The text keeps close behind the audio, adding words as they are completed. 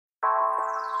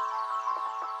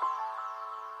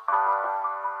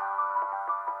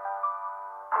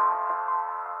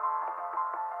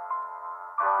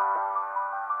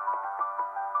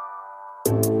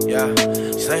Yeah,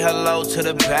 say hello to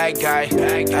the bad guy.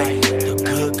 The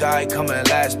good guy coming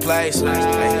last place. You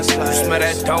smell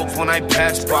that dope when I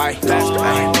pass by.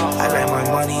 I like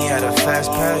my money at a fast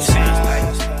pace.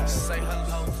 Say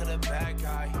hello to the bad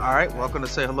guy. All right, welcome to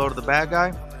Say Hello to the Bad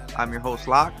Guy. I'm your host,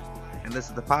 Locke, and this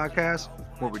is the podcast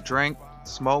where we drink,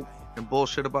 smoke, and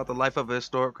bullshit about the life of a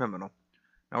historic criminal.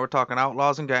 Now we're talking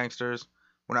outlaws and gangsters.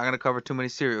 We're not going to cover too many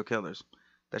serial killers.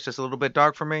 That's just a little bit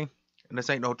dark for me, and this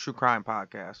ain't no true crime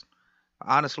podcast.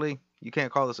 Honestly, you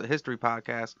can't call this a history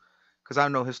podcast because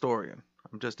I'm no historian.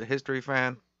 I'm just a history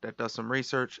fan that does some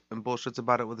research and bullshits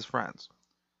about it with his friends.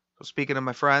 So speaking of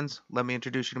my friends, let me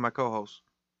introduce you to my co-host.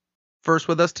 First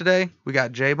with us today, we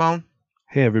got J-Bone.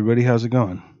 Hey everybody, how's it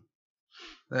going?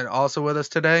 Then also with us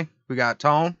today, we got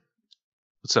Tone.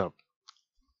 What's up?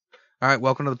 All right,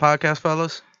 welcome to the podcast,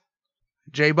 fellas.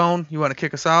 J-Bone, you want to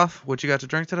kick us off? What you got to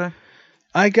drink today?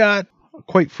 I got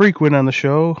quite frequent on the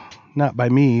show, not by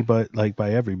me, but like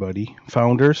by everybody.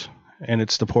 Founders, and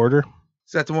it's the porter.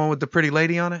 Is that the one with the pretty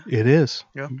lady on it? It is.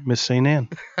 Yeah. Miss St. Anne.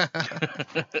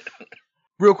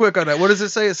 Real quick on that, what does it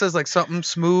say? It says like something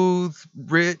smooth,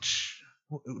 rich.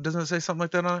 Doesn't it say something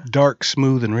like that on it? Dark,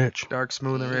 smooth, and rich. Dark,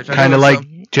 smooth, and rich. Kind of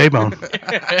like J-Bone.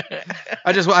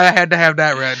 I had to have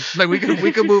that read. Like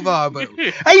we could move on, but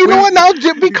Hey, you know what? Now,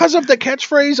 because of the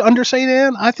catchphrase under St.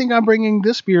 Anne, I think I'm bringing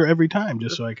this beer every time,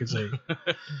 just so I can say,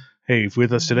 hey,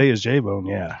 with us today is J-Bone.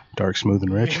 Yeah, dark, smooth,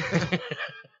 and rich.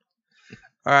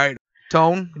 All right,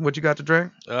 Tone, what you got to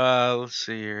drink? Let's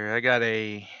see here. I got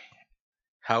a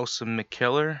House of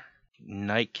McKiller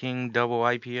Night King Double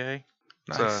IPA.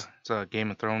 Nice. It's a Game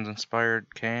of Thrones inspired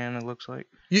can, it looks like.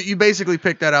 You basically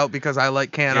picked that out because I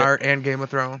like can Yep. art and Game of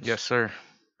Thrones. Yes, sir.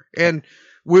 And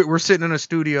we're sitting in a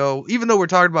studio. Even though we're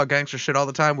talking about gangster shit all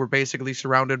the time, we're basically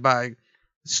surrounded by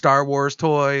Star Wars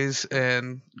toys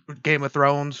and Game of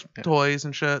Thrones toys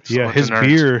and shit. So Yeah, his nerds.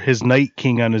 beer, his Night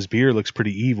King on his beer looks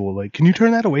pretty evil. Like, can you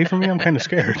turn that away from me? I'm kind of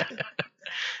scared.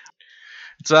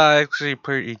 It's actually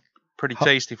pretty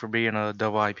tasty for being a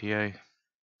double IPA.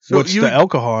 So What's the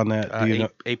alcohol on that? Do you know?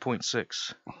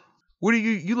 8.6. What do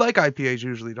you like IPAs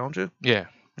usually, don't you? Yeah.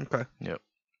 Okay. Yep.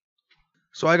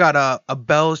 So I got a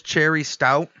Bell's Cherry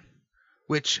Stout,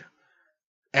 which,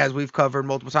 as we've covered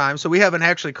multiple times, so we haven't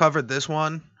actually covered this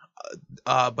one,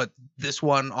 but this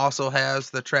one also has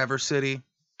the Traverse City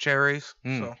cherries.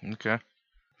 Okay.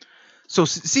 So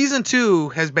season 2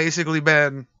 has basically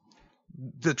been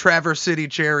the Traverse City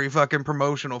cherry fucking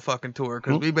promotional fucking tour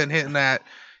because we've been hitting that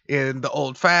in the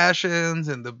old fashions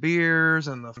and the beers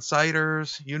and the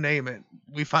ciders, you name it.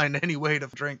 We find any way to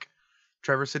drink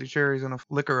Traverse City cherries in a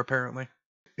liquor, apparently.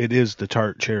 It is the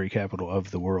tart cherry capital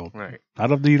of the world. Right.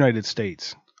 Not of the United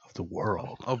States, of the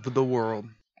world. Of the world.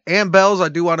 And Bell's, I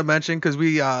do want to mention, because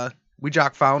we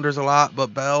jock Founders a lot,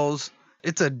 but Bell's,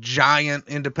 it's a giant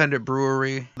independent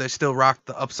brewery. They still rock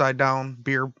the upside down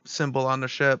beer symbol on the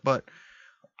shit, but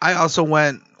I also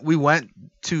went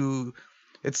to,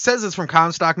 it says it's from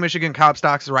Comstock, Michigan.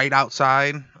 Comstock's right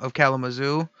outside of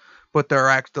Kalamazoo, but they're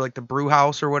actually like the brew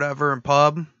house or whatever and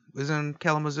pub is in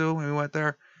Kalamazoo, and we went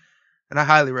there. And I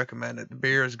highly recommend it. The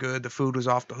beer is good. The food was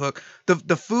off the hook.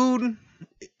 The food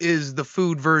is the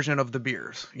food version of the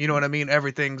beers. You know what I mean?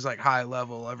 Everything's like high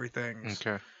level. Everything's.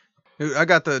 Okay. I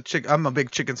got the I'm a big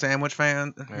chicken sandwich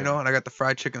fan, Yeah. you know, and I got the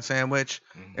fried chicken sandwich,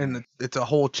 and it's a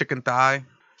whole chicken thigh.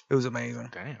 It was amazing.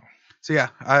 Damn. So yeah,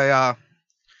 I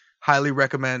highly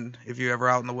recommend if you're ever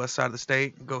out on the west side of the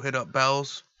state, go hit up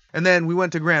Bell's. And then we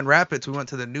went to Grand Rapids. We went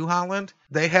to the New Holland.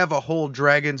 They have a whole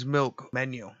Dragon's Milk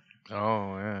menu.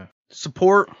 Oh, yeah.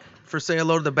 Support for Say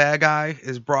Hello to the Bad Guy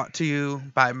is brought to you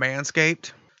by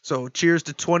Manscaped. So cheers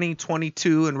to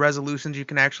 2022 and resolutions you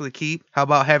can actually keep. How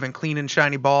about having clean and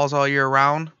shiny balls all year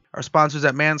round? Our sponsors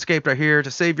at Manscaped are here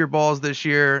to save your balls this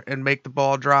year and make the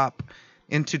ball drop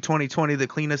into 2020 the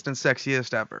cleanest and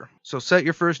sexiest ever. So set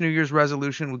your first New Year's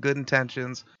resolution with good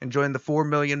intentions and join the 4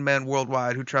 million men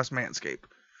worldwide who trust Manscaped.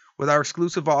 With our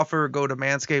exclusive offer, go to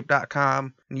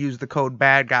manscaped.com and use the code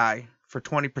BADGUY for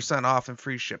 20% off and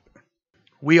free shipping.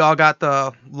 We all got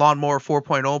the Lawnmower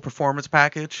 4.0 Performance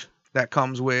Package that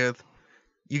comes with,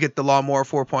 you get the Lawnmower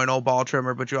 4.0 ball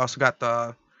trimmer, but you also got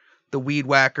the Weed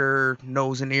Whacker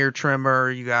nose and ear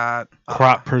trimmer. You got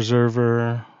Crop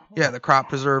preserver. Yeah, the Crop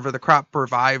Preserver, the Crop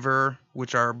Reviver,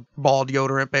 which are ball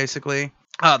deodorant basically.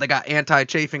 They got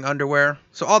anti-chafing underwear.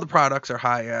 So all the products are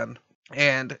high end.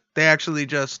 And they actually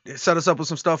just set us up with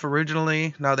some stuff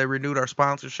originally. Now they renewed our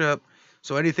sponsorship.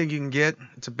 So anything you can get,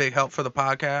 it's a big help for the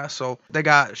podcast. So they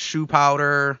got shoe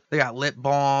powder, they got lip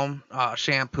balm,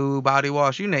 shampoo, body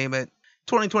wash, you name it.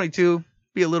 2022,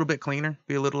 be a little bit cleaner,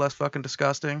 be a little less fucking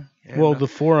disgusting. And, Well, the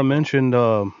aforementioned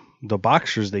The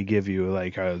boxers they give you,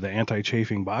 like the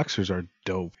anti-chafing boxers, are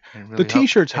dope. Really The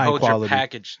T-shirt's high holds quality. Your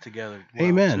package together. Well,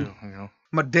 Amen. Too, you know?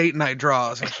 My date night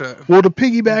draws and shit. Well, to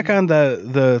piggyback on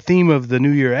the theme of the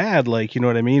New Year ad, like, you know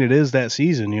what I mean? It is that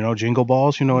season, you know, jingle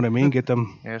balls, you know what I mean? Get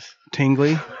them Yes.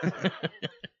 tingly.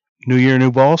 New Year,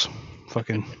 new balls.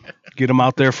 Fucking get them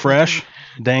out there fresh,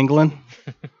 dangling.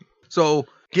 So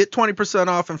get 20%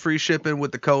 off and free shipping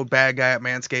with the code BADGUY at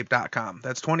manscaped.com.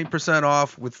 That's 20%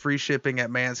 off with free shipping at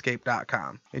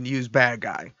manscaped.com and use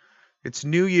BADGUY. It's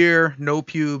New Year, no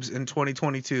pubes in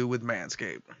 2022 with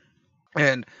Manscaped.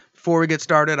 And before we get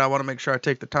started, I want to make sure I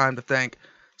take the time to thank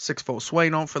Sixfo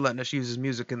Sueno for letting us use his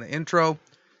music in the intro.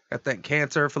 I thank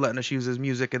Cancer for letting us use his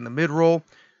music in the mid-roll.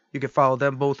 You can follow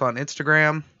them both on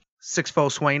Instagram.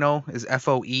 Sixfo Sueno is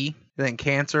F-O-E. Then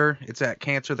Cancer, it's at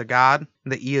Cancer the God.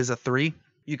 And the E is a 3.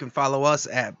 You can follow us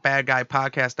at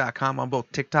badguypodcast.com on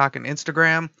both TikTok and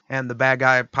Instagram, and the Bad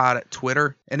Guy Pod at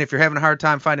Twitter. And if you're having a hard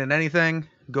time finding anything,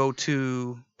 go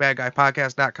to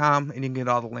badguypodcast.com and you can get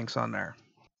all the links on there.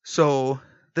 So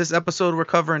this episode we're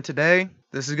covering today,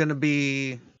 this is going to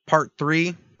be part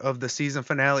 3 of the season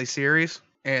finale series.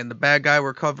 And the bad guy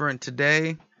we're covering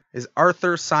today is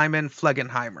Arthur Simon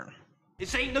Flegenheimer.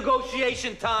 This ain't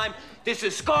negotiation time. This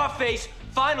is Scarface.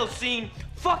 Final scene.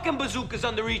 Fucking bazookas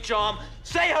under each arm.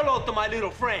 Say hello to my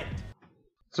little friend.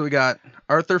 So we got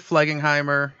Arthur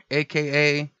Flegenheimer,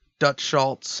 a.k.a. Dutch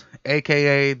Schultz,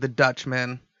 a.k.a. the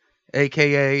Dutchman,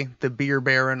 a.k.a. the Beer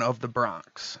Baron of the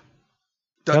Bronx.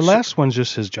 That last one's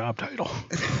just his job title.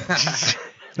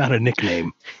 Not a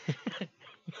nickname.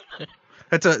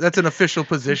 That's an official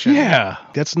position. Yeah,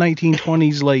 that's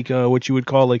 1920s, like what you would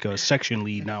call like a section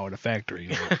lead now at a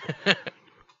factory.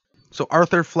 So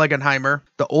Arthur Flegenheimer,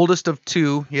 the oldest of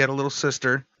 2, he had a little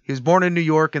sister. He was born in New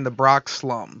York in the Bronx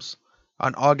slums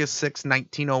on August 6,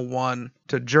 1901,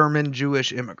 to German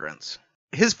Jewish immigrants.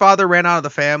 His father ran out of the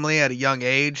family at a young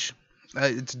age.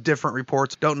 It's different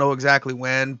reports. Don't know exactly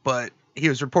when, but he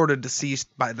was reported deceased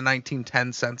by the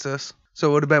 1910 census. So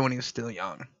it would have been when he was still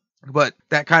young. But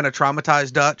that kind of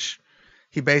traumatized Dutch.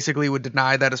 He basically would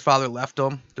deny that his father left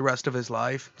him the rest of his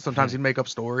life. Sometimes he'd make up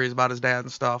stories about his dad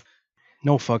and stuff.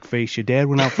 No, fuckface. Your dad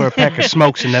went out for a pack of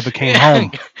smokes and never came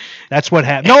home. That's what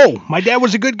happened. No, my dad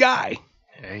was a good guy.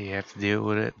 Yeah, you have to deal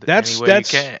with it That's any way you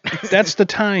can. That's the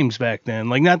times back then.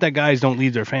 Like, not that guys don't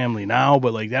leave their family now,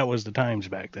 but like that was the times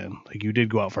back then. Like, you did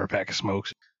go out for a pack of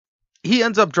smokes. He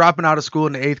ends up dropping out of school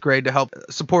in the 8th grade to help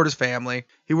support his family.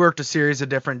 He worked a series of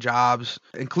different jobs,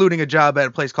 including a job at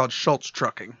a place called Schultz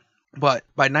Trucking. But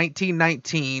by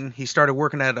 1919, he started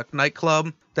working at a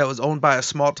nightclub that was owned by a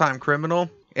small-time criminal,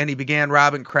 and he began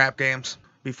robbing crap games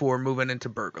before moving into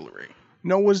burglary.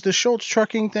 No, was the Schultz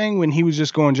Trucking thing when he was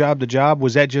just going job to job,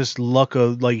 was that just luck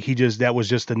of, like, that was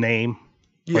just the name?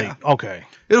 Yeah. Like, okay.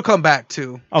 It'll come back,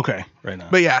 too. Okay, right now.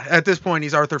 But yeah, at this point,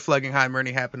 he's Arthur Flegenheimer, and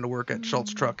he happened to work at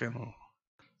Schultz Trucking.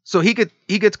 So he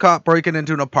gets caught breaking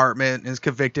into an apartment and is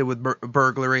convicted with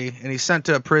burglary, and he's sent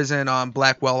to a prison on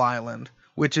Blackwell Island,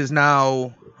 which is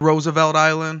now Roosevelt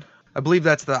Island. I believe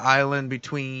that's the island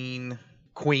between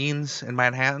Queens and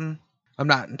Manhattan. I'm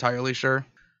not entirely sure.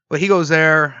 But he goes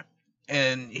there,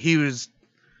 and he was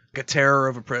like a terror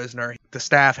of a prisoner. The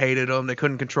staff hated him. They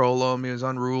couldn't control him. He was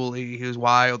unruly. He was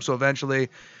wild. So eventually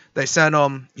they sent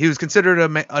him. He was considered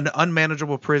an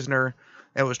unmanageable prisoner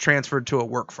and was transferred to a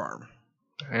work farm.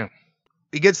 Damn.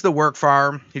 He gets the work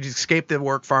farm. He just escaped the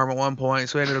work farm at one point,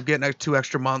 so he ended up getting 2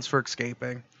 extra months for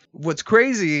escaping. What's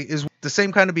crazy is the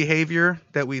same kind of behavior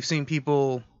that we've seen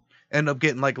people end up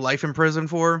getting like life in prison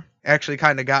for actually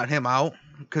kind of got him out,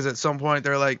 because at some point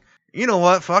they're like, you know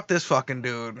what, fuck this fucking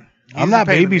dude. I'm not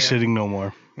babysitting no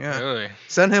more. Yeah. Really?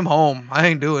 Send him home. I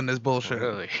ain't doing this bullshit.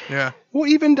 Really? Yeah. Well,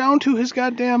 even down to his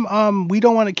goddamn, we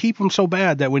don't want to keep him so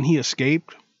bad that when he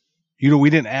escaped, we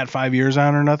didn't add 5 years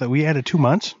on or nothing. We added 2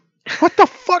 months. What the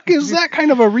fuck is that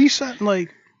kind of a reset?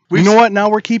 Like, you know what? Now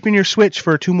we're keeping your switch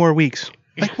for 2 more weeks.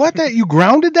 Like, what? That you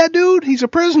grounded that dude? He's a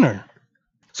prisoner.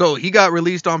 So he got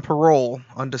released on parole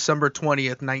on December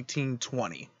 20th,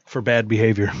 1920. For bad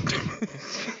behavior.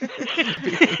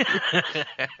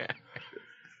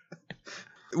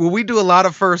 Well, we do a lot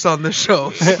of firsts on this show.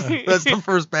 That's the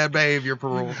first bad behavior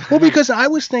parole. Well, because I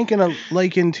was thinking of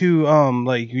like into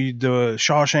the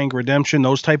Shawshank Redemption,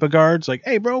 those type of guards. Like,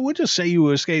 hey, bro, we'll just say you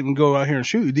escape and go out here and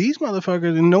shoot. These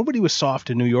motherfuckers, and nobody was soft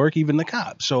in New York, even the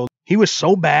cops. So he was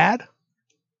so bad.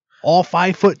 All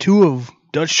 5'2" of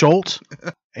Dutch Schultz.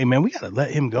 Hey, man, we gotta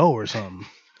let him go or something.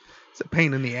 It's a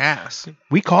pain in the ass.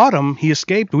 We caught him. He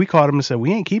escaped. We caught him and said,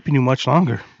 we ain't keeping you much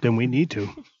longer than we need to.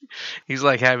 He's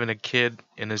like having a kid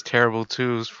in his terrible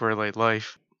twos for like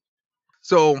life.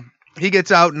 So He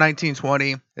gets out in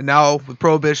 1920, and now with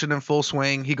Prohibition in full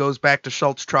swing, he goes back to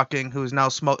Schultz Trucking, who is now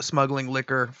smuggling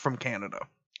liquor from Canada.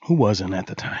 Who wasn't at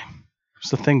the time?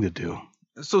 It's the thing to do.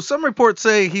 So some reports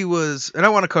say he was, and I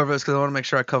want to cover this because I want to make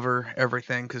sure I cover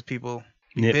everything because people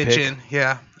Nitpick. bitching.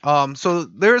 Yeah. So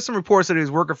there are some reports that he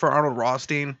was working for Arnold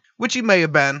Rothstein, which he may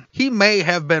have been. He may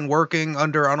have been working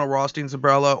under Arnold Rothstein's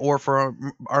umbrella or for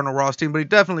Arnold Rothstein, but he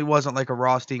definitely wasn't like a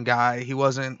Rothstein guy. He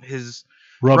wasn't his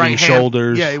Rubbing right hand,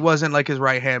 shoulders. yeah, he wasn't like his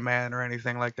right hand man or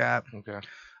anything like that. Okay.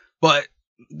 But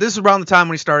this is around the time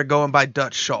when he started going by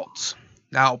Dutch Schultz.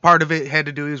 Now, part of it had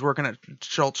to do, he was working at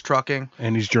Schultz Trucking.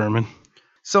 And he's German.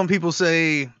 Some people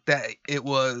say that it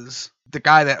was the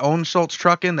guy that owned Schultz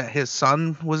Trucking, that his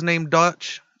son was named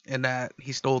Dutch, and that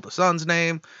he stole the son's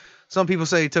name. Some people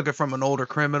say he took it from an older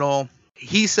criminal.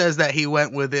 He says that he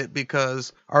went with it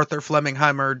because Arthur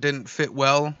Flemingheimer didn't fit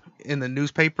well in the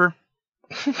newspaper.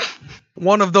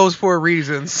 One of those 4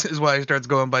 reasons is why he starts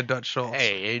going by Dutch Schultz.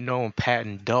 Hey, ain't no one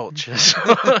patting Dutch.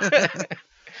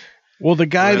 Well, the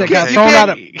guy that You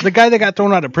got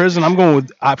thrown out of prison, I'm going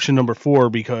with option number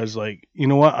 4 because, like, you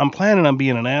know what? I'm planning on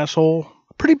being an asshole,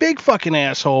 a pretty big fucking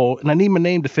asshole, and I need my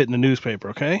name to fit in the newspaper.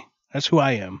 Okay, that's who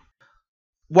I am.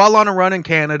 While on a run in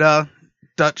Canada,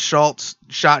 Dutch Schultz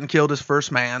shot and killed his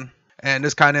first man, and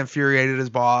this kind of infuriated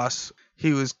his boss.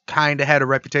 He was kind of had a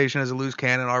reputation as a loose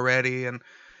cannon already, and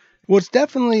Well, it's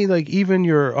definitely like even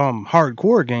your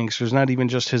hardcore gangsters, not even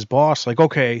just his boss. Like,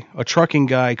 okay, a trucking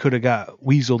guy could have got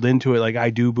weaseled into it like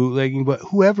I do bootlegging, but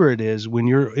whoever it is, when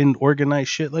you're in organized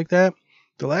shit like that,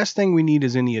 the last thing we need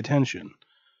is any attention.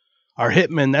 Our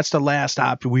hitmen, that's the last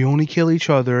option. We only kill each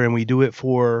other and we do it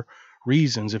for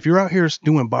reasons. If you're out here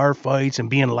doing bar fights and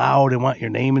being loud and want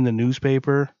your name in the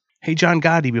newspaper, hey, John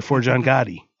Gotti before John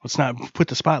Gotti. Let's not put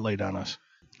the spotlight on us.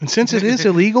 And since it is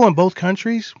illegal in both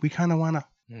countries, we kind of want to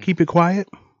keep it quiet.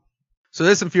 so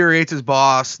this infuriates his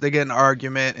boss. They get in an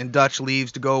argument, and Dutch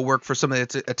leaves to go work for some of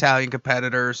its Italian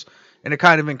competitors, and it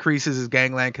kind of increases his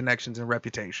gangland connections and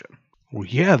reputation. Well,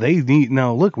 yeah, they need.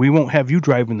 Now, look, we won't have you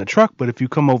driving the truck, but if you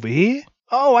come over here,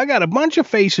 oh, I got a bunch of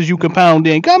faces you can pound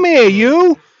in. Come here,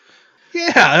 you.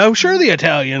 Yeah, I'm sure the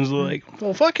Italians are like,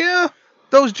 well, fuck yeah.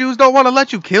 Those Jews don't want to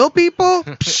let you kill people?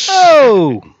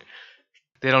 Oh.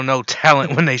 They don't know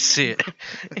talent when they see it.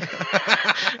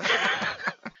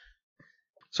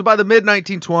 So by the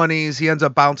mid-1920s, he ends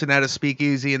up bouncing at a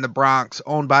speakeasy in the Bronx,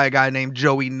 owned by a guy named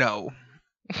Joey No.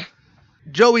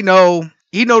 Joey No,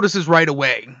 he notices right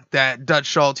away that Dutch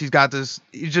Schultz, he's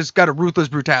just got a ruthless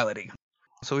brutality.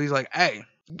 So he's like, hey,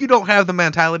 you don't have the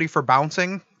mentality for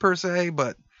bouncing, per se,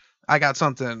 but I got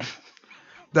something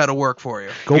that'll work for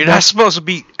you. You're not supposed to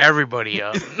beat everybody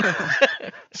up.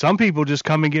 Some people just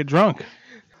come and get drunk.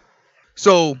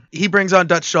 So he brings on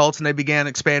Dutch Schultz, and they began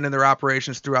expanding their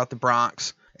operations throughout the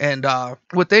Bronx. And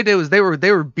what they did was they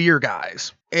were beer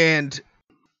guys. And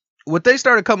what they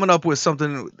started coming up with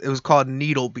something, it was called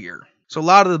needle beer. So a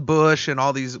lot of the Bush and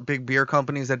all these big beer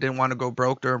companies that didn't want to go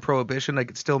broke during Prohibition, they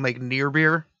could still make near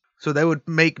beer. So they would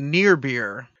make near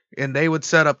beer, and they would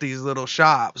set up these little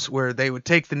shops where they would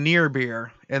take the near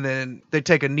beer, and then they'd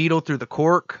take a needle through the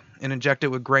cork and inject it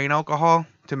with grain alcohol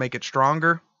to make it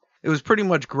stronger. It was pretty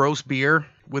much gross beer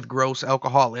with gross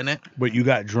alcohol in it. But you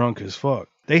got drunk as fuck.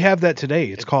 They have that today.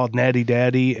 It's called Natty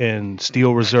Daddy and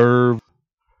Steel Reserve.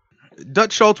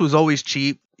 Dutch Schultz was always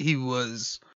cheap. He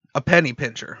was a penny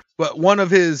pincher. But one of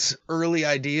his early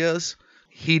ideas,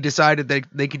 he decided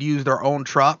they could use their own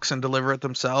trucks and deliver it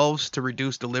themselves to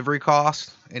reduce delivery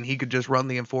costs, and he could just run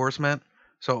the enforcement.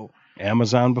 So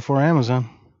Amazon before Amazon.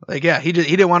 like, yeah, he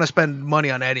didn't want to spend money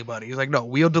on anybody. He's like, no,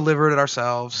 we'll deliver it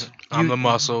ourselves. I'm the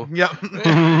muscle. Yep.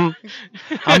 I'm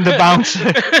the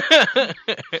bouncer.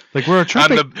 Like, we're a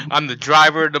tripping. I'm the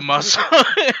driver, the muscle.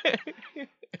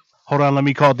 Hold on, let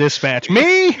me call dispatch.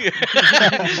 Me?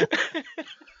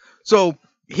 So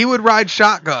he would ride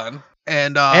shotgun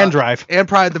and drive and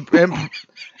provide the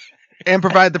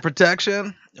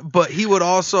protection, but he would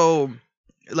also,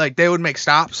 like, they would make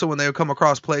stops. So when they would come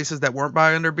across places that weren't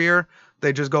buying their beer,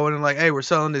 they just go in and like, hey, we're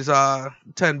selling this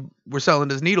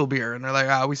needle beer, and they're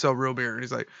like, we sell real beer, and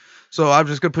he's like, so I'm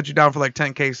just gonna put you down for like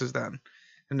 10 cases then,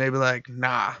 and they'd be like,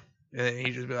 nah, and then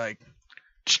he'd just be like,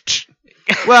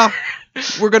 well,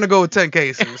 we're gonna go with 10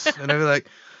 cases, and they'd be like,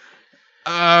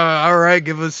 all right,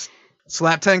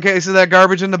 slap 10 cases of that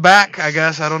garbage in the back, I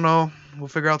guess. I don't know. We'll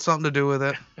figure out something to do with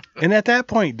it. And at that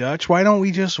point, Dutch, why don't we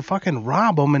just fucking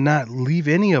rob them and not leave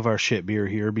any of our shit beer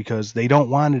here because they don't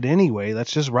want it anyway?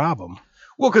 Let's just rob them.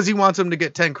 Well, because he wants them to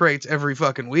get 10 crates every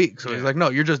fucking week. So he's like, no,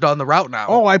 you're just on the route now.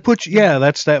 Oh,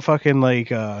 that's that fucking,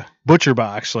 like, butcher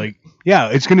box. Like, yeah,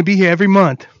 it's going to be here every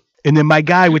month. And then my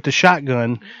guy with the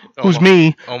shotgun, who's Omaha-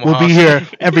 me, Omaha. will be here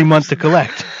every month to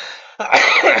collect.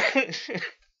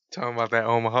 Talking about that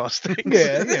Omaha Steaks.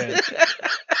 Yeah.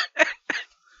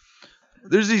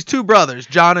 There's these two brothers,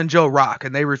 John and Joe Rock,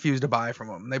 and they refuse to buy from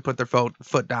him. They put their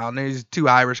foot down. These two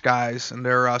Irish guys, and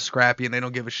they're scrappy, and they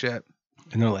don't give a shit.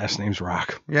 And their last name's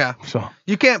Rock. Yeah. So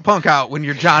You can't punk out when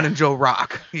you're John and Joe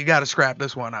Rock. You got to scrap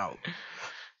this one out.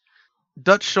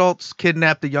 Dutch Schultz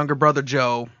kidnapped the younger brother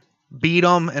Joe, beat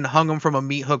him, and hung him from a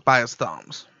meat hook by his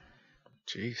thumbs.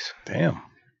 Jeez. damn.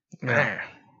 Man.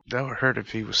 That would hurt if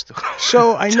he was still.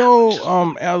 So I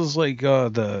know, as like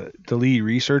the lead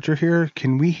researcher here,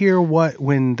 can we hear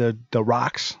when the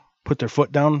Rocks put their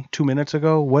foot down 2 minutes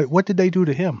ago? What did they do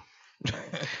to him?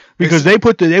 Because they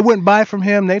wouldn't buy from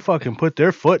him. They fucking put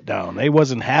their foot down. They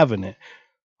wasn't having it.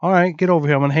 All right, get over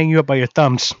here. I'm gonna hang you up by your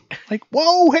thumbs. Like,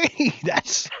 whoa, hey,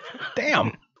 that's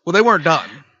damn. Well, they weren't done.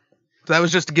 So that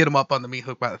was just to get him up on the meat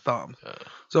hook by the thumb.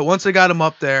 So once they got him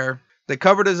up there, they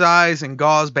covered his eyes in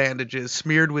gauze bandages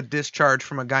smeared with discharge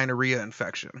from a gonorrhea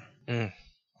infection.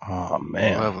 Oh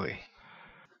man. Lovely.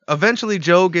 Eventually,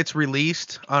 Joe gets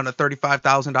released on a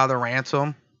 $35,000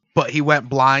 ransom, but he went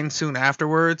blind soon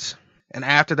afterwards. And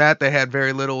after that, they had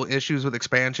very little issues with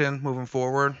expansion moving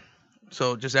forward.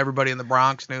 So just everybody in the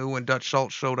Bronx knew when Dutch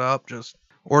Schultz showed up, just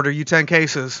order you 10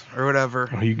 cases or whatever.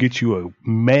 Or you get you a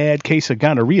mad case of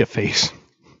gonorrhea face.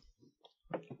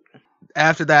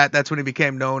 After that, that's when he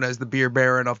became known as the Beer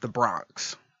Baron of the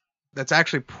Bronx. That's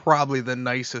actually probably the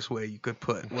nicest way you could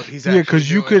put what he's actually Yeah, because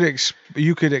doing.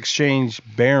 you could exchange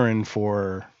Baron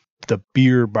for the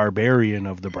beer barbarian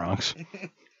of the Bronx.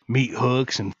 Meat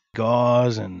hooks and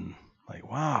gauze and like,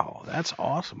 wow, that's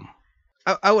awesome.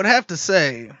 I would have to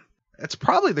say, it's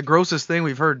probably the grossest thing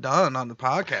we've heard done on the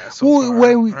podcast so Well, far,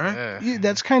 when we- right? Yeah,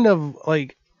 that's kind of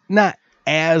like not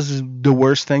as the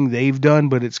worst thing they've done,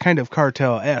 but it's kind of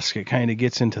cartel-esque. It kind of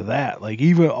gets into that. Like,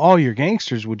 even all your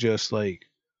gangsters would just like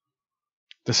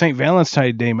the St.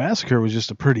 Valentine's Day Massacre was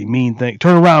just a pretty mean thing.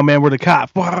 Turn around, man, we're the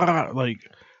cops. Like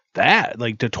that,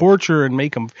 like to torture and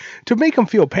make them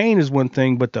feel pain is one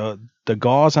thing, but the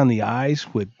gauze on the eyes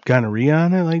with gonorrhea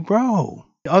on it, like, bro,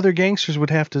 other gangsters would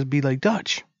have to be like,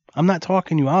 Dutch, I'm not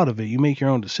talking you out of it. You make your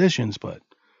own decisions, but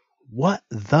what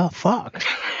the fuck?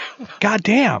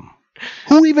 Goddamn.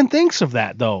 Who even thinks of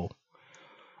that, though?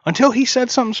 Until he said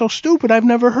something so stupid, I've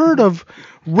never heard of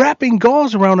wrapping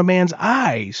gauze around a man's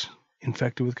eyes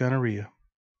infected with gonorrhea.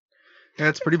 Yeah,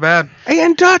 it's pretty bad. Hey,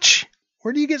 and Dutch,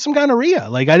 where do you get some gonorrhea?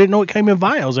 Like, I didn't know it came in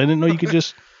vials. I didn't know you could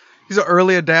just... He's an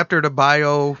early adapter to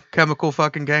biochemical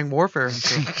fucking gang warfare. And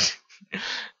stuff.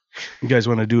 You guys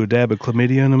want to do a dab of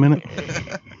chlamydia in a minute?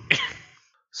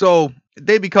 So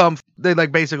they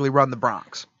like basically run the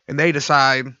Bronx. And they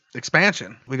decide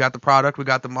expansion. We got the product, we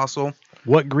got the muscle.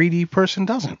 What greedy person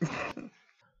doesn't?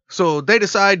 So they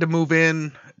decide to move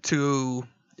in to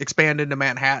expand into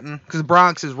Manhattan because the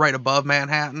Bronx is right above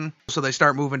Manhattan. So they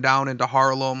start moving down into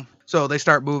Harlem. So they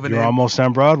start moving You're in. almost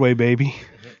on Broadway, baby.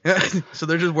 So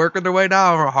they're just working their way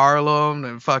down from Harlem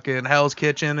and fucking Hell's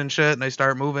Kitchen and shit. And they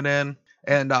start moving in.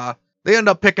 And they end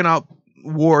up picking up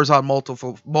wars on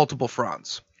multiple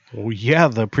fronts. Oh, yeah,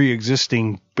 the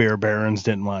pre-existing bear barons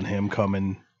didn't want him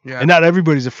coming. Yeah. And not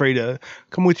everybody's afraid to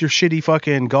come with your shitty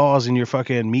fucking gauze and your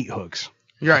fucking meat hooks.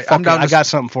 You're right. Fuck it, I got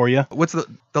something for you. What's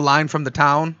the line from The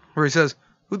Town where he says,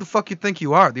 "Who the fuck you think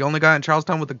you are? The only guy in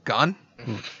Charlestown with a gun?"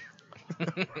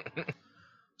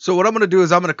 So what I'm going to do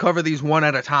is I'm going to cover these one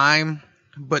at a time,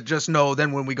 but just know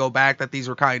then when we go back that these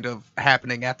were kind of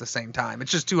happening at the same time.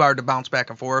 It's just too hard to bounce back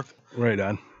and forth. Right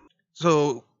on.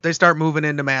 So they start moving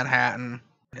into Manhattan,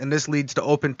 and this leads to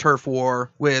open turf war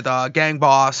with gang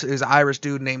boss is an Irish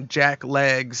dude named Jack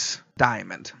Legs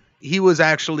Diamond. He was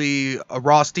actually a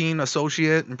Rothstein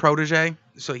associate and protege,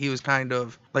 so he was kind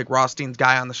of like Rothstein's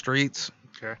guy on the streets.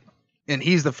 Okay. And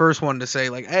he's the first one to say,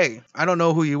 like, hey, I don't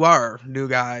know who you are, new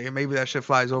guy, and maybe that shit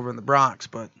flies over in the Bronx,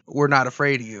 but we're not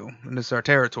afraid of you, and this is our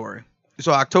territory.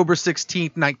 So October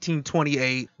 16th,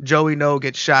 1928, Joey No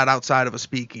gets shot outside of a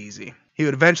speakeasy. He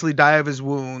would eventually die of his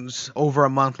wounds over a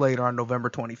month later on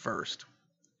November 21st.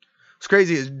 What's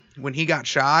crazy is when he got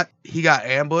shot, he got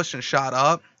ambushed and shot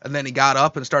up, and then he got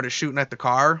up and started shooting at the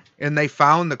car, and they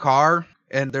found the car,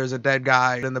 and there's a dead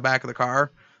guy in the back of the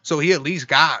car. So he at least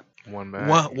got one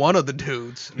of the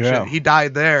dudes. Yeah. He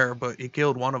died there, but he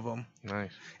killed one of them. Nice.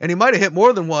 And he might have hit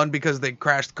more than one because they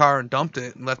crashed the car and dumped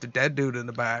it and left a dead dude in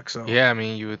the back. So Yeah, I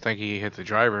mean, you would think he hit the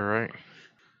driver, right?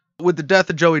 with the death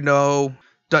of Joey No,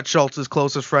 Dutch Schultz's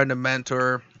closest friend and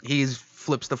mentor, he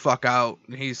flips the fuck out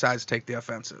and he decides to take the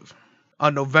offensive.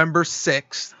 On November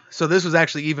 6th, so this was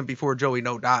actually even before Joey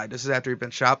No died. This is after he'd been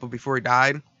shot, but before he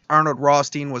died, Arnold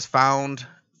Rothstein was found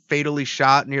fatally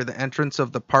shot near the entrance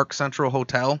of the Park Central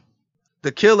Hotel.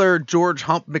 The killer, George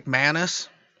Hump McManus,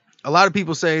 a lot of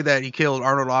people say that he killed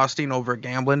Arnold Austin over a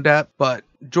gambling debt, but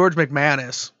George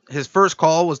McManus, his first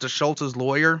call was to Schultz's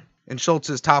lawyer, and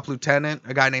Schultz's top lieutenant,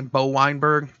 a guy named Bo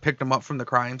Weinberg, picked him up from the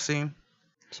crime scene.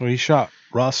 So he shot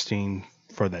Rothstein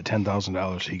for that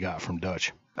 $10,000 he got from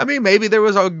Dutch. I mean, maybe there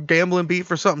was a gambling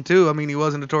beef or something too. I mean, he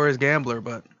was a notorious gambler,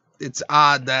 but it's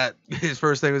odd that his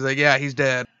first thing was like, yeah, he's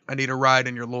dead. I need a ride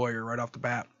in your lawyer right off the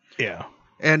bat. Yeah.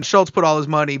 And Schultz put all his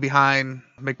money behind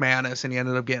McManus, and he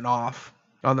ended up getting off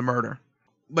on the murder.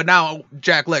 But now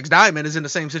Jack Legs Diamond is in the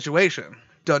same situation.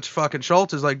 Dutch fucking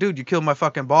Schultz is like, dude, you killed my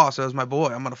fucking boss. That was my boy.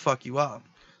 I'm going to fuck you up.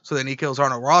 So then he kills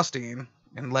Arnold Rothstein,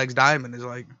 and Legs Diamond is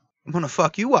like, I'm going to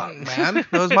fuck you up, man.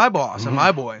 That was my boss and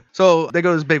my boy. So they go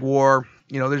to this big war.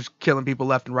 You know, they're just killing people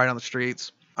left and right on the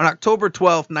streets. On October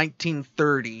 12th,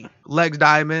 1930, Legs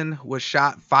Diamond was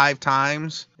shot 5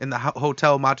 times in the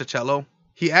Hotel Monticello.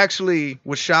 He actually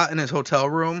was shot in his hotel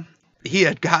room. He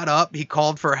had got up, he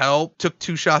called for help, took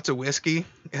 2 shots of whiskey,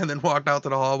 and then walked out to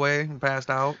the hallway and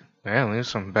passed out. Man, there's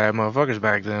some bad motherfuckers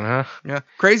back then, huh? Yeah.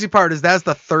 Crazy part is that's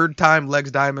the 3rd time Legs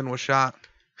Diamond was shot.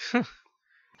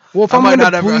 Well, if I'm going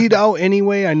to bleed out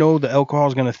anyway, I know the alcohol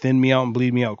is going to thin me out and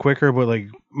bleed me out quicker, but like,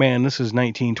 man, this is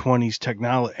 1920s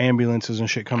technology, ambulances and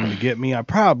shit coming to get me.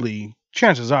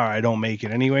 Chances are I don't make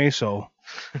it anyway, so.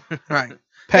 Right.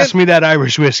 Pass me that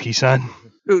Irish whiskey, son.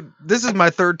 Dude, this is my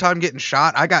 3rd time getting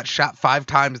shot. I got shot 5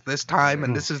 times this time,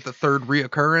 and this is the 3rd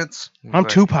reoccurrence. I'm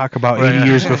Tupac about 80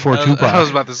 years before Tupac. I was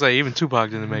about to say, even Tupac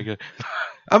didn't make it.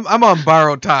 I'm on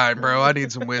borrowed time, bro. I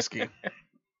need some whiskey.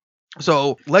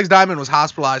 So, Legs Diamond was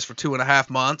hospitalized for 2.5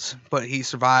 months, but he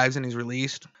survives and he's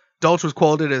released. Dulce was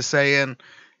quoted as saying,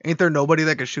 ain't there nobody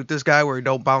that can shoot this guy where he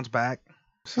don't bounce back?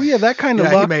 Well, yeah, that kind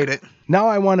of luck. He made it. Now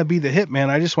I want to be the hitman.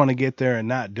 I just want to get there and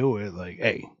not do it. Like,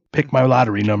 hey, pick my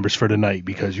lottery numbers for tonight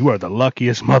because you are the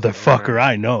luckiest motherfucker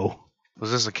I know.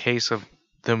 Was this a case of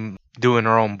them doing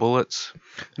their own bullets?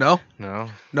 No.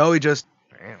 No, he just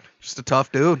a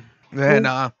tough dude. And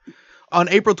on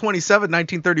April 27,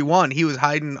 1931, he was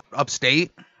hiding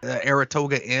upstate at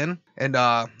Saratoga Inn, and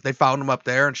they found him up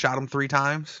there and shot him 3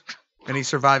 times, and he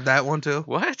survived that one too.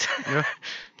 What? Yeah.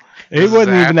 It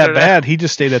wasn't even that bad. He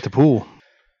just stayed at the pool.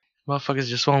 Motherfuckers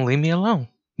just won't leave me alone.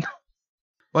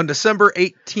 On December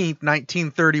 18th,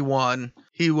 1931,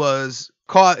 he was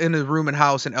caught in his room and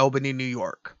house in Albany, New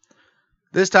York.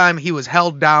 This time, he was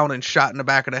held down and shot in the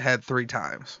back of the head 3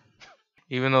 times.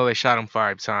 Even though they shot him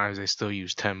 5 times, they still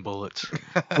used 10 bullets.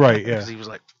 Right, yeah. Because he was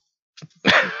like...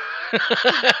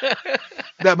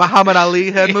 That Muhammad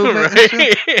Ali head movement.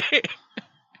 Right.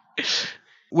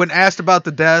 When asked about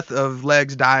the death of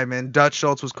Legs Diamond, Dutch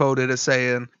Schultz was quoted as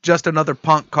saying, just another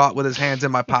punk caught with his hands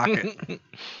in my pocket.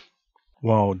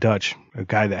 Well, Dutch, a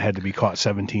guy that had to be caught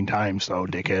 17 times, though,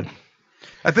 dickhead.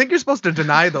 I think you're supposed to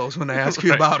deny those when they ask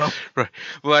you about them. Right.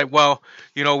 Like, well,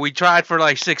 we tried for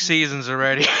like 6 seasons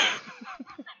already.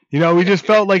 We just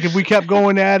felt like if we kept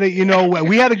going at it,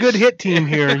 we had a good hit team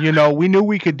here. We knew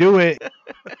we could do it.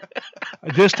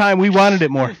 This time we wanted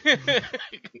it more.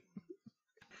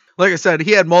 Like I said,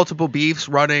 he had multiple beefs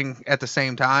running at the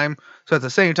same time. So at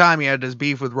the same time, he had this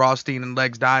beef with Rothstein and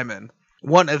Legs Diamond.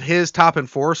 One of his top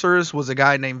enforcers was a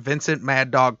guy named Vincent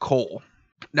Mad Dog Cole.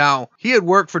 Now, he had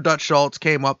worked for Dutch Schultz,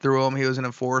 came up through him. He was an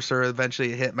enforcer,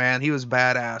 eventually a hitman. He was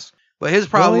badass. But his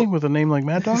problem... Really? With a name like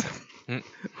Mad Dog?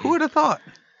 Who would have thought?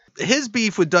 His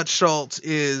beef with Dutch Schultz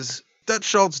is Dutch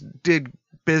Schultz did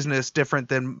business different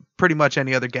than pretty much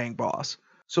any other gang boss.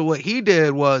 So what he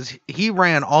did was he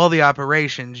ran all the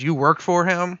operations. You worked for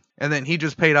him, and then he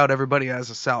just paid out everybody as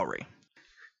a salary.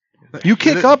 You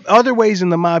kick up other ways in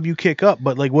the mob. You kick up,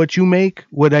 but like what you make,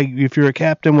 if you're a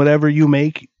captain, whatever you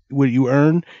make, what you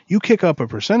earn, you kick up a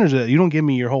percentage of that. You don't give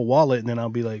me your whole wallet, and then I'll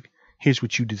be like, "Here's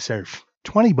what you deserve."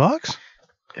 $20.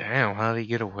 Damn, how did he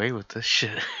get away with this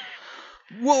shit?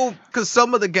 Well, because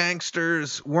some of the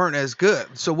gangsters weren't as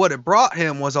good. So what it brought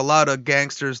him was a lot of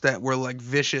gangsters that were like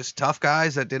vicious, tough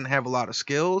guys that didn't have a lot of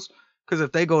skills. Because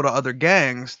if they go to other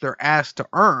gangs, they're asked to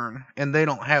earn, and they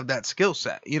don't have that skill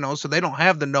set, so they don't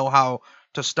have the know-how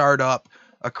to start up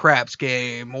a craps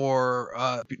game or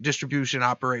a distribution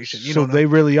operation. So they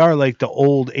really are like the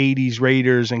old 80s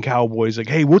Raiders and Cowboys. Like,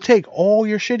 hey, we'll take all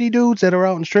your shitty dudes that are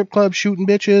out in strip clubs shooting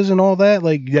bitches and all that,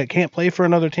 like that can't play for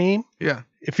another team. Yeah.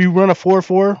 If you run a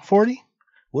 4-4-40,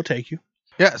 we'll take you.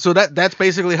 Yeah, so that's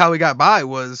basically how he got by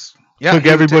was... Yeah, took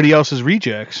everybody else's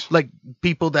rejects. Like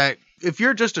people that... If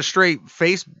you're just a straight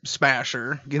face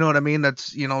smasher, you know what I mean?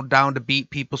 That's, down to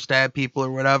beat people, stab people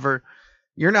or whatever.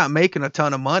 You're not making a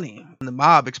ton of money in the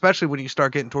mob, especially when you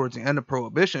start getting towards the end of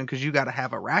Prohibition, because you got to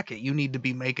have a racket. You need to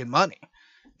be making money.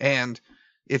 And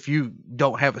if you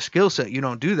don't have a skill set, you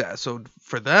don't do that. So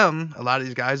for them, a lot of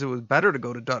these guys, it was better to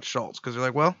go to Dutch Schultz because they're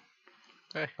like, well,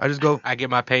 Hey, I just go. I get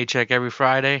my paycheck every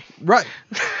Friday. Right.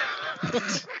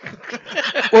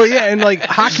 Well, yeah, and like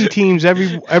hockey teams,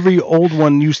 every old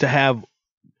one used to have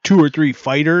 2 or 3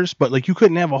 fighters, but like you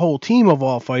couldn't have a whole team of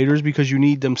all fighters because you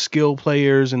need them skill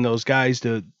players and those guys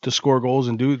to score goals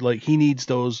and do like he needs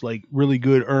those like really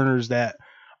good earners that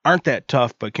aren't that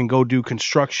tough but can go do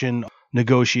construction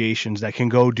negotiations, that can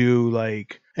go do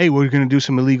like, hey, we're gonna do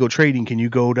some illegal trading. Can you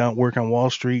go down work on Wall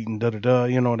Street and da?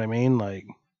 You know what I mean? Like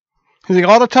he's like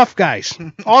all the tough guys,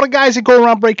 all the guys that go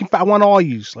around breaking. I want all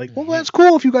yous. Like, well, that's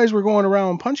cool if you guys were going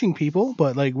around punching people,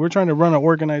 but like we're trying to run an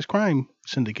organized crime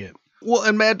syndicate. Well,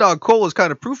 and Mad Dog Cole is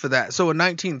kind of proof of that. So in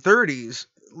 1930s,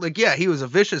 like, yeah, he was a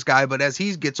vicious guy, but as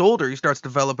he gets older, he starts to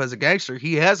develop as a gangster.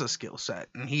 He has a skill set,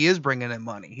 and he is bringing in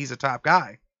money. He's a top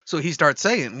guy. So he starts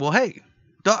saying, well, hey,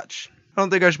 Dutch, I don't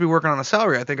think I should be working on a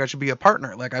salary. I think I should be a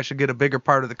partner. Like, I should get a bigger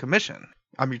part of the commission.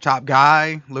 I'm your top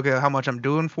guy. Look at how much I'm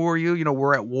doing for you. You know,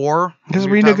 we're at war. Just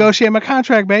renegotiate my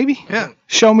contract, baby. Yeah.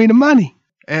 Show me the money.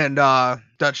 And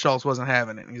Dutch Schultz wasn't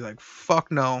having it. He's like,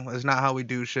 fuck no, that's not how we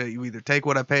do shit. You either take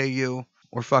what I pay you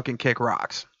or fucking kick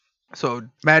rocks. So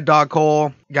Mad Dog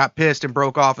Cole got pissed and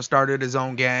broke off and started his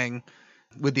own gang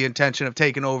with the intention of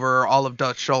taking over all of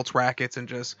Dutch Schultz rackets, and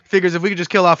just figures if we could just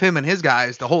kill off him and his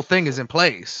guys, the whole thing is in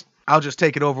place. I'll just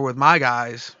take it over with my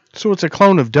guys. So it's a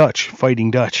clone of Dutch fighting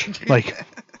Dutch. Like,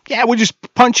 yeah, we'll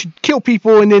just punch, kill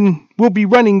people, and then we'll be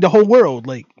running the whole world.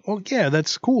 Like, well, yeah,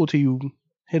 that's cool till you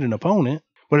hit an opponent.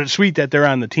 But it's sweet that they're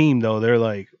on the team, though. They're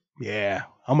like, yeah,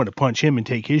 I'm going to punch him and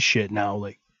take his shit now.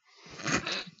 Like,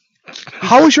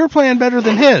 how is your plan better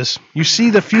than his? You see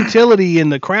the futility and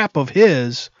the crap of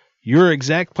his. Your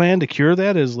exact plan to cure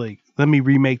that is like, let me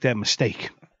remake that mistake.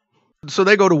 So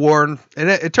they go to war, and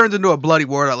it turns into a bloody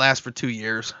war that lasts for 2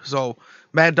 years. So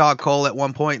Mad Dog Cole, at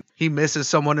one point, he misses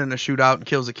someone in a shootout and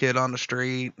kills a kid on the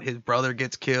street. His brother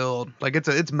gets killed. Like,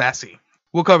 it's messy.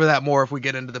 We'll cover that more if we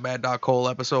get into the Mad Dog Cole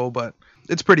episode, but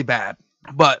it's pretty bad.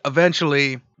 But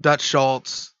eventually, Dutch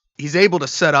Schultz, he's able to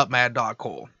set up Mad Dog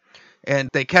Cole. And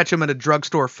they catch him in a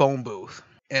drugstore phone booth.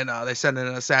 And they send in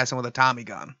an assassin with a Tommy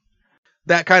gun.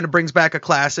 That kind of brings back a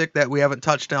classic that we haven't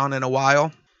touched on in a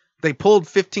while. They pulled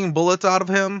 15 bullets out of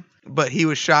him, but he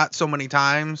was shot so many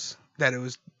times that it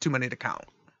was too many to count.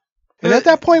 And at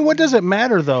that point, what does it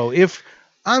matter, though? If,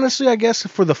 honestly, I guess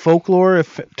for the folklore,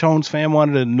 if Tone's fan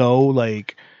wanted to know,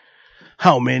 like,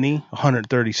 how many,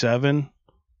 137,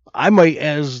 I might,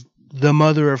 as the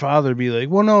mother or father, be like,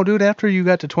 well, no, dude, after you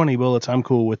got to 20 bullets, I'm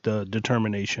cool with the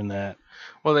determination that...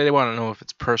 Well, they want to know if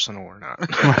it's personal or not.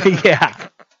 Yeah.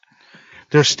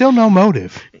 There's still no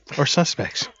motive or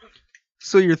suspects.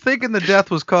 So you're thinking the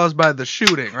death was caused by the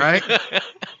shooting, right?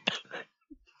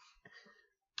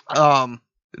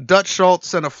 Dutch Schultz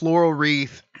sent a floral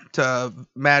wreath to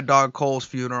Mad Dog Cole's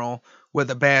funeral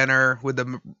with a banner with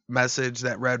the message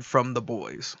that read, "From the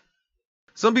boys."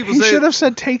 Some people say... He should have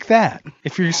said, take that.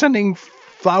 If you're sending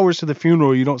flowers to the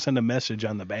funeral, you don't send a message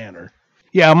on the banner.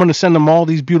 Yeah, I'm going to send him all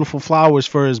these beautiful flowers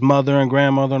for his mother and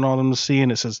grandmother and all them to see,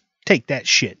 and it says, take that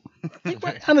shit.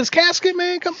 On his casket,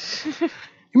 man? Come.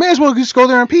 You may as well just go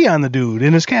there and pee on the dude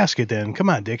in his casket then. Come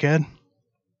on, dickhead.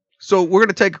 So we're going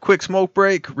to take a quick smoke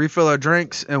break, refill our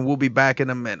drinks, and we'll be back in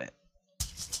a minute.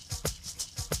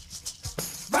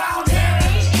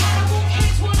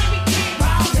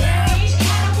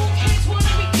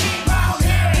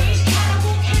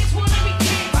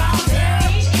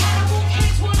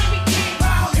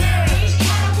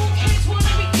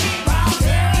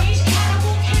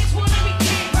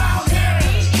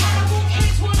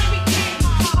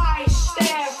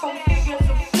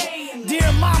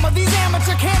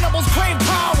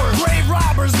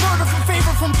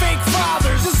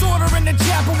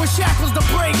 Shackles to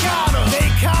break out of.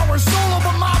 They cower solo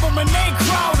but mob them and they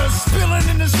crowd us. Spilling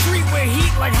in the street with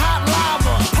heat like hot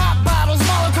lava. Pop bottles,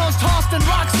 molotovs tossed and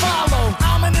rocks follow.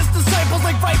 Ominous disciples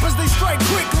like vipers, they strike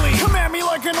quickly. Come at me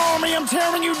like an army, I'm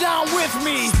tearing you down with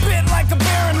me. Spit like the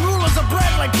baron, rulers are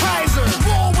bred like Kaiser.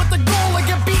 Roll with the goal and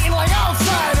get beaten like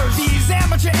outsiders. These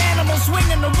amateur animals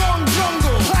swing in the wrong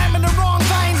jungle. Climbing the wrong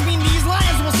vines mean these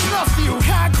lions will snuff you.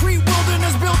 Concrete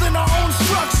wilderness building our own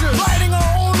structures. Writing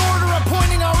our own order,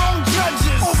 appointing our own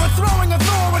judges. Overthrowing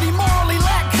authority, morally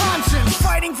lack conscience.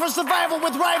 Fighting for survival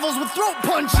with rivals with throat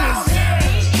punches.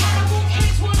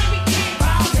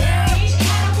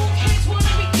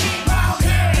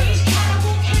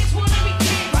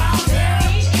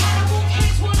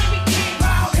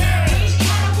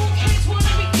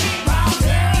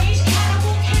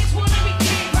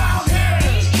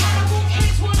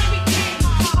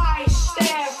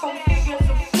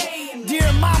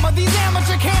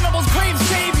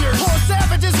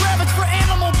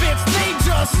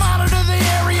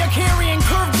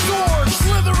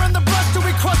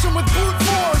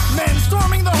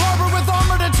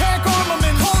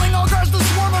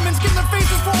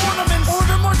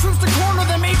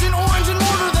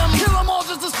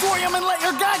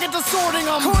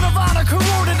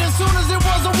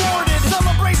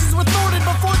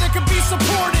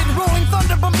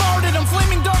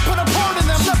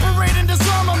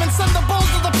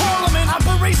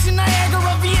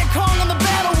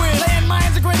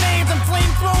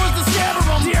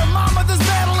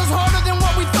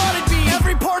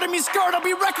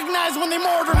 when they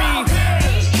murder me.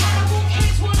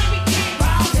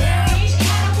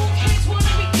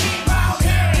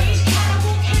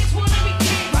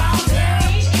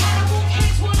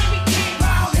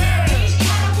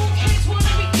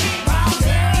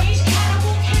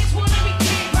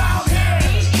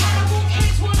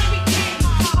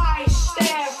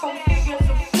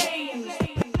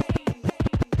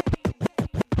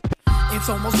 It's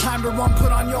almost time to run,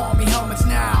 put on your army helmets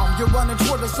now. You're running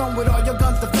toward the sun with all your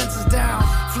guns, defenses down.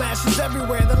 Flashes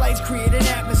everywhere, the lights create an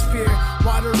atmosphere.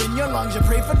 Water in your lungs, you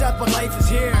pray for death, but life is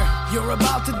here. You're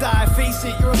about to die, face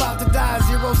it, you're about to die.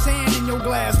 Zero sand in your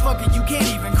glass, fuck it, you can't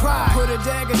even cry. Put a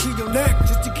dagger to your neck,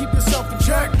 just to keep yourself in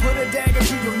check. Put a dagger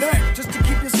to your neck, just to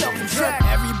keep yourself in check.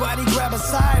 Everybody grab a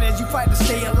side as you fight to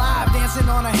stay alive. Dancing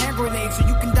on a hand grenade so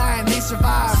you can die and they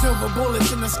survive. Silver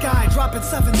bullets in the sky, dropping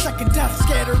 7-second death.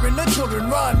 Scattering the children,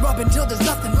 run, rub until there's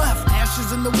nothing left.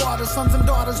 Ashes in the water, sons and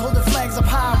daughters holding flags up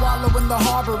high. Wallow in the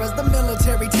harbor as the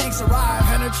military tanks arrive.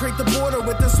 Penetrate the border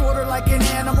with disorder like an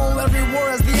animal. Every war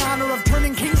has the honor of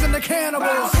turning kings into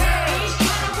cannibals.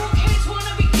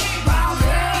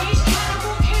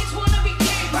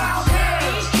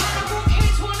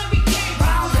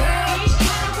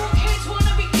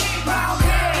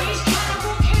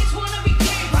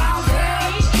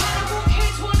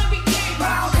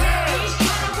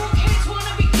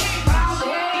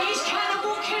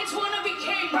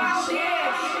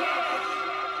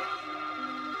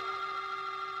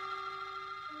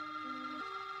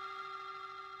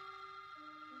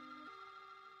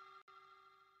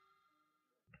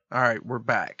 All right, we're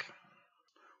back.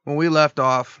 When we left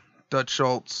off, Dutch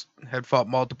Schultz had fought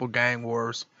multiple gang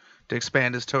wars to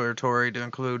expand his territory to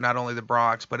include not only the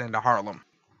Bronx, but into Harlem.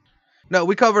 No,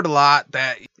 we covered a lot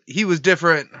that he was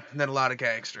different than a lot of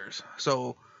gangsters.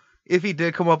 So if he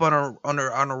did come up on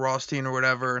a Rothstein or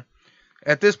whatever,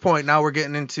 at this point now we're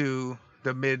getting into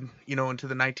the into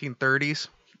the 1930s.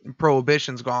 And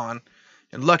Prohibition's gone.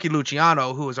 And Lucky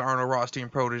Luciano, who was Arnold Rothstein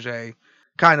protege,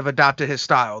 kind of adopted his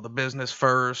style, the business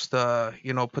first,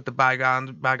 put the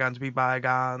bygones be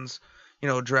bygones,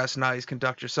 dress nice,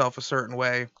 conduct yourself a certain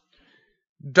way.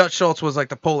 Dutch Schultz was like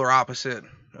the polar opposite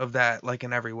of that, like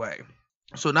in every way.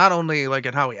 So not only like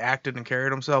in how he acted and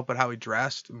carried himself, but how he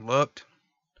dressed and looked.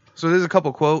 So there's a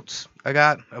couple quotes I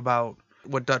got about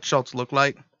what Dutch Schultz looked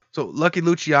like. So Lucky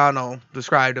Luciano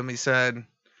described him. He said,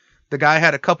 the guy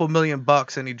had a couple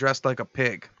 $1,000,000 and he dressed like a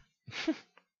pig.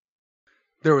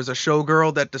 There was a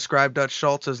showgirl that described Dutch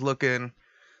Schultz as looking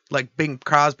like Bing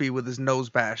Crosby with his nose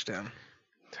bashed in.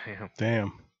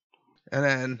 Damn. And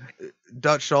then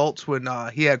Dutch Schultz, when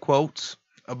he had quotes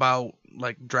about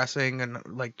like dressing and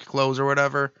like clothes or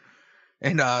whatever,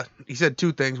 and he said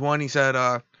two things. One, he said,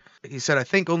 I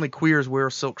think only queers wear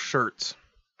silk shirts.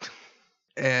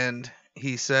 And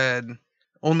he said,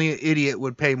 only an idiot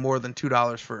would pay more than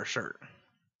 $2 for a shirt.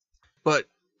 But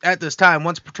at this time,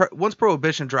 once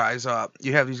Prohibition dries up,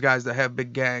 you have these guys that have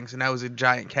big gangs, and that was a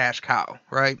giant cash cow,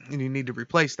 right? And you need to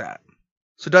replace that.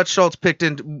 So Dutch Schultz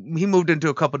he moved into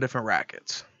a couple different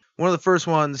rackets. One of the first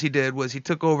ones he did was he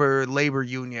took over labor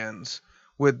unions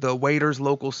with the waiters,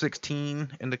 Local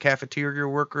 16, and the cafeteria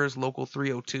workers, Local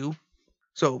 302.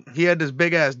 So he had this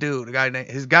big ass dude.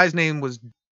 His guy's name was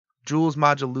Jules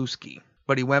Modulewski,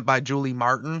 but he went by Julie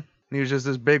Martin. And he was just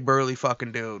this big burly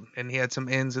fucking dude. And he had some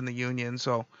ins in the union.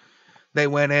 So they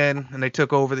went in and they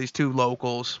took over these two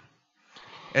locals.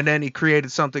 And then he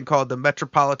created something called the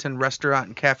Metropolitan Restaurant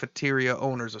and Cafeteria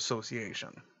Owners Association.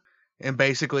 And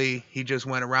basically he just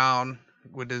went around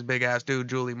with this big ass dude,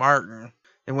 Julie Martin,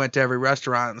 and went to every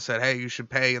restaurant and said, hey, you should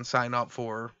pay and sign up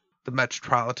for the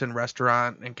Metropolitan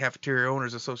Restaurant and Cafeteria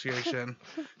Owners Association.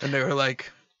 And they were like,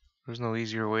 there's no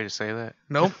easier way to say that.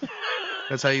 Nope.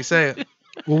 That's how you say it.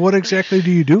 Well, what exactly do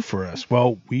you do for us?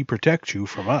 Well, we protect you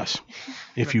from us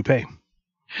if you pay.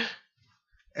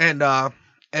 And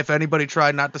if anybody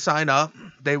tried not to sign up,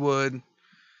 they would...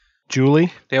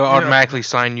 Julie? They will automatically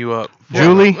sign you up.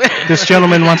 Julie, this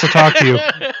gentleman wants to talk to you.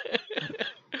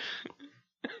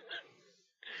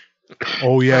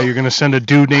 Oh, yeah, you're going to send a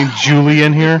dude named Julie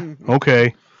in here?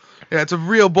 Okay. Yeah, it's a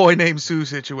real boy named Sue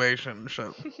situation.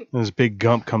 So. This big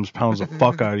gump pounds the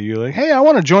fuck out of you. Like, hey, I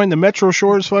want to join the Metro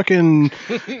Shores fucking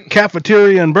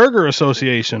Cafeteria and Burger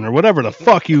Association or whatever the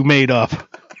fuck you made up.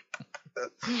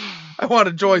 I want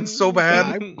to join so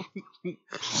bad.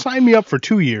 Sign me up for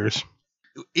 2 years.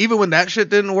 Even when that shit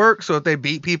didn't work, so if they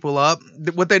beat people up,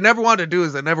 what they never wanted to do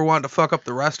is they never wanted to fuck up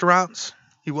the restaurants.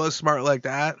 He was smart like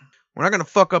that. We're not going to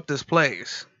fuck up this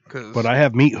place. But I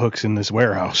have meat hooks in this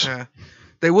warehouse. Yeah.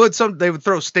 They would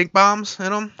throw stink bombs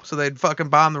in them, so they'd fucking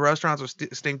bomb the restaurants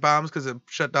with stink bombs because it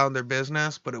shut down their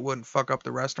business, but it wouldn't fuck up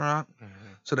the restaurant.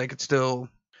 Mm-hmm. so they could still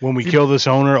When we kill this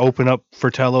owner, open up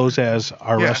Fratello's as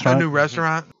our restaurant. a new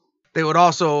restaurant. They would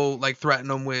also like threaten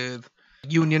them with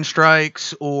union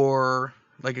strikes or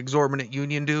like exorbitant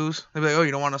union dues. They'd be like, "Oh,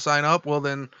 you don't want to sign up? Well,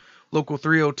 then local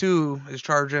 302 is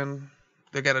charging.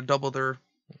 They got to double their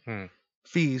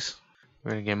fees."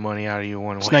 We're gonna get money out of you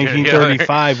one way. It's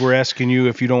 1935. We're asking you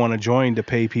if you don't want to join to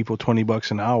pay people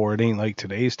 $20 an hour. It ain't like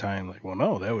today's time. Like, well,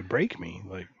 no, that would break me.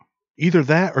 Like, either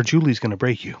that or Julie's gonna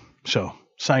break you. So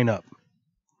sign up.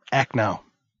 Act now.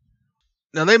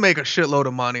 Now they make a shitload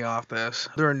of money off this.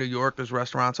 They're in New York. There's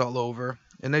restaurants all over,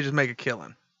 and they just make a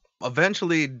killing.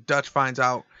 Eventually, Dutch finds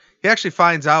out. He actually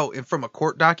finds out from a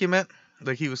court document.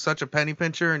 Like, he was such a penny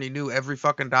pincher, and he knew every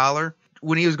fucking dollar.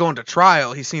 When he was going to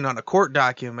trial, he seen on a court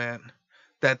document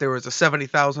that there was a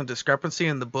 $70,000 discrepancy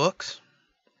in the books.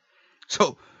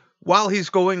 So while he's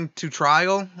going to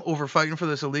trial over fighting for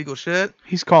this illegal shit,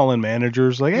 he's calling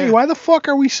managers like, "Hey, why the fuck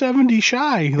are we 70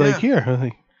 shy?" Like, here.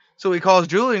 Like, so he calls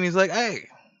Julie and he's like, "Hey,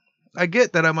 I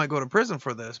get that I might go to prison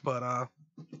for this, but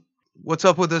what's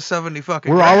up with this 70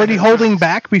 fucking? We're already holding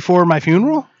back before my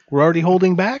funeral. We're already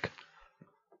holding back."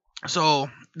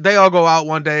 So they all go out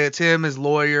one day. It's him, his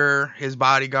lawyer, his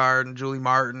bodyguard, and Julie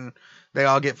Martin. They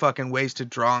all get fucking wasted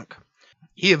drunk.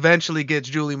 He eventually gets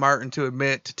Julie Martin to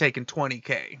admit to taking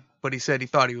 $20K, but he said he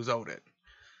thought he was owed it.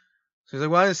 So he's like,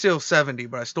 "Well, I didn't steal 70,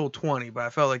 but I stole 20, but I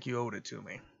felt like you owed it to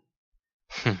me."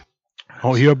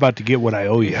 Oh, you're about to get what I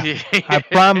owe you. I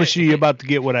promise you're about to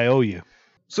get what I owe you.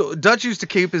 So Dutch used to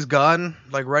keep his gun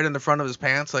like right in the front of his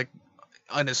pants, like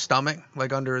on his stomach,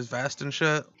 like under his vest and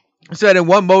shit. He said in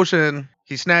one motion,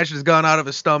 he snatched his gun out of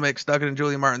his stomach, stuck it in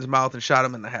Julie Martin's mouth, and shot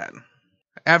him in the head.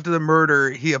 After the murder,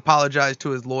 he apologized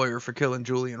to his lawyer for killing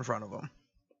Julie in front of him.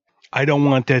 I don't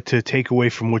want that to take away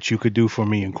from what you could do for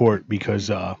me in court,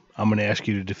 because I'm going to ask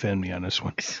you to defend me on this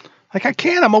one. Like, I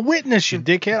can't. I'm a witness, you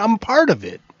dickhead. I'm a part of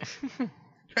it.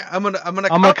 I'm an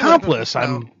accomplice.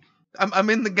 I'm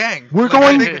in the gang. We're like,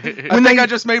 going. I think I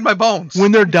just made my bones.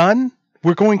 When they're done,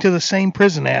 we're going to the same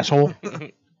prison, asshole.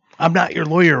 I'm not your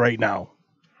lawyer right now.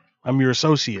 I'm your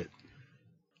associate.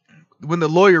 When the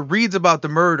lawyer reads about the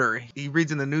murder, he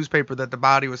reads in the newspaper that the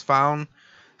body was found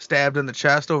stabbed in the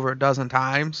chest over 12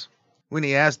 times. When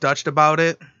he asked Dutch about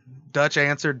it, Dutch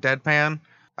answered deadpan,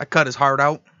 "I cut his heart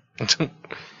out."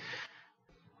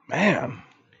 Man,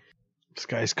 this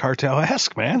guy's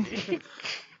cartel-esque, man.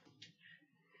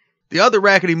 The other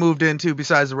racket he moved into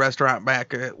besides the restaurant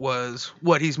racket was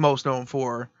what he's most known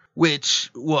for,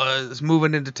 which was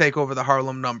moving in to take over the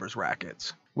Harlem Numbers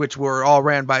rackets, which were all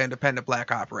ran by independent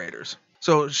black operators.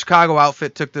 So Chicago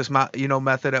outfit took this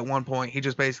method at one point. He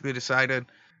just basically decided,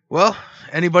 well,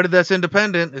 anybody that's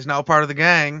independent is now part of the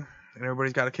gang, and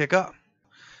everybody's got to kick up.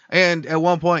 And at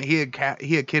one point, he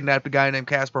had kidnapped a guy named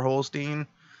Casper Holstein,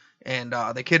 and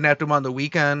they kidnapped him on the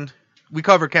weekend. We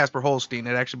covered Casper Holstein.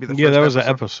 It'd actually be the first that was an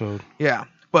episode. Yeah,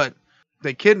 but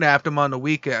they kidnapped him on the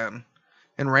weekend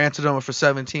and ransomed him for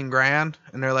 $17,000.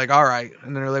 And they're like, "All right."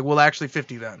 And they're like, "Well, actually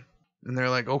 50 then." And they're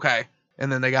like, "Okay."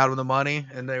 And then they got him the money,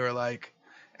 and they were like,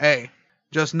 "Hey,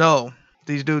 just know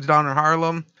these dudes down in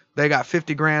Harlem, they got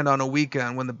 $50,000 on a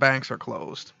weekend when the banks are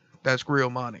closed. That's real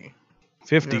money."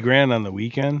 $50,000 on the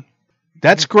weekend?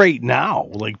 That's great now.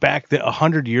 Like back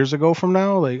 100 years ago from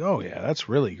now, like, oh yeah, that's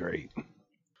really great.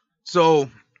 So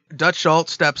Dutch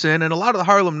Schultz steps in, and a lot of the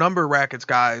Harlem Number Rackets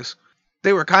guys,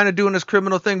 they were kind of doing this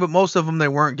criminal thing, but most of them, they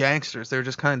weren't gangsters. They were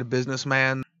just kind of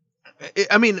businessmen.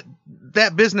 I mean,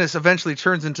 that business eventually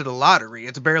turns into the lottery.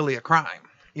 It's barely a crime.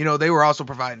 You know, they were also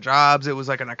providing jobs. It was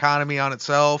like an economy on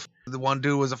itself. The one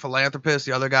dude was a philanthropist.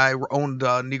 The other guy owned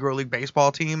a Negro League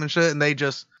baseball team and shit, and they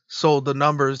just sold the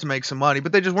numbers to make some money,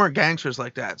 but they just weren't gangsters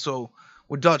like that. So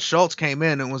when Dutch Schultz came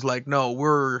in and was like, "No,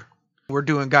 we're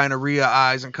doing gonorrhea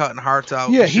eyes and cutting hearts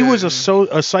out." Yeah, he was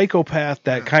a psychopath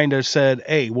that kind of said,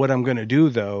 "Hey, what I'm going to do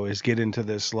though is get into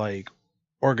this like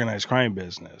organized crime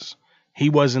business." He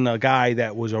wasn't a guy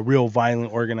that was a real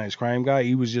violent organized crime guy.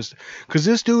 He was just, because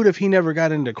this dude, if he never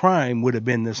got into crime, would have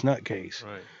been this nutcase.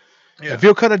 Right. Yeah. If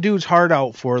you'll cut a dude's heart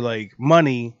out for like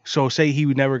money, so say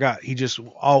he just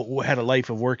had a life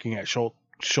of working at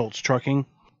Schultz Trucking,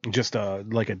 just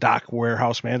like a dock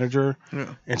warehouse manager,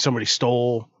 and somebody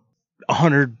stole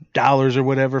 $100 or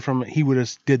whatever from it, he would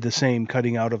have did the same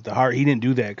cutting out of the heart. He didn't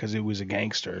do that because it was a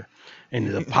gangster and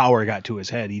the power got to his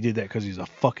head. He did that because he's a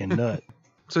fucking nut.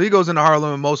 So he goes into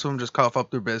Harlem, and most of them just cough up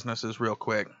their businesses real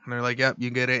quick. And they're like, "Yep,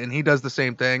 you get it." And he does the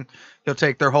same thing. He'll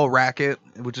take their whole racket,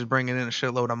 which is bringing in a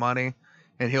shitload of money,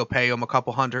 and he'll pay them a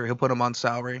couple hundred. He'll put them on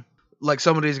salary. Like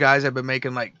some of these guys have been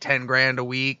making like $10,000 a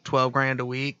week, $12,000 a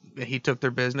week. And he took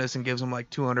their business and gives them like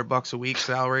 $200 a week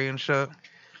salary and shit.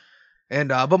 And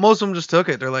but most of them just took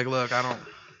it. They're like, look, I don't.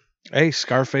 Hey,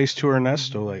 Scarface to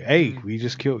Ernesto, like, hey, we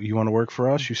just killed. You want to work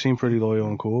for us? You seem pretty loyal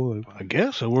and cool. Like, I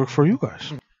guess I'll work for you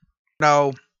guys.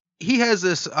 Now, he has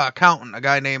this accountant, a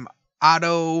guy named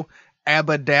Otto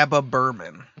Abadabba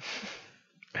Berman.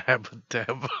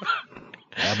 Abadabba.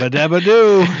 Abba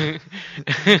doo.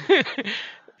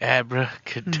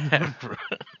 Abracadabra.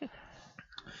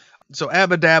 So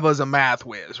Abadabba is a math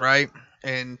whiz, right?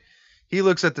 And he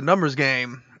looks at the numbers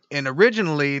game. And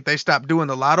originally, they stopped doing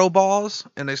the lotto balls,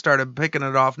 and they started picking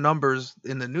it off numbers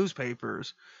in the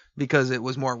newspapers because it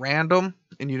was more random,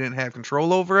 and you didn't have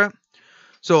control over it.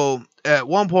 So at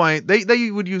one point,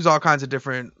 they would use all kinds of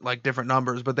different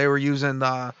numbers, but they were using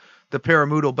the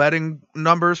pyramidal betting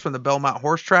numbers from the Belmont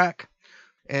horse track.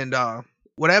 And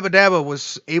what Abadabba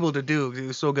was able to do, because he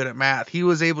was so good at math, he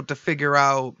was able to figure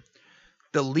out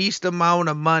the least amount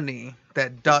of money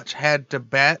that Dutch had to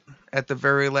bet at the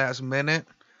very last minute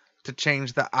to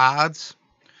change the odds,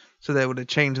 so they would have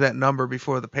changed that number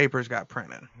before the papers got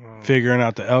printed. Figuring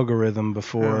out the algorithm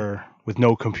before with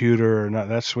no computer or not.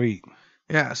 That's sweet.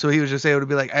 Yeah, so he was just able to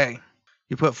be like, hey,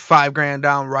 you put $5,000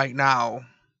 down right now,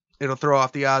 it'll throw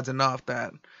off the odds enough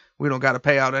that we don't got to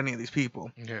pay out any of these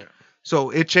people. Yeah. So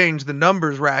it changed the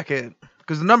numbers racket,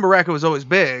 because the number racket was always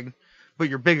big, but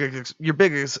your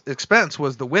biggest expense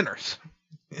was the winners.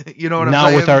 You know what I'm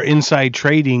saying? Now with our inside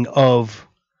trading of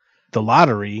the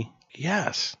lottery,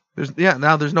 yes.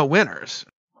 Now there's no winners.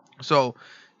 So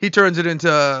he turns it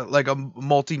into like a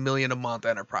multi-million a month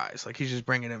enterprise. Like he's just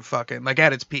bringing in fucking, like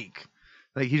at its peak.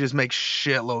 Like he just makes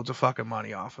shitloads of fucking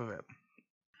money off of it.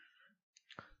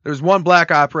 There's one black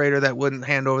operator that wouldn't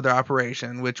hand over their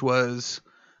operation, which was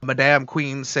Madame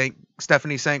Queen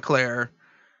Stephanie St. Clair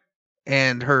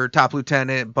and her top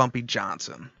lieutenant, Bumpy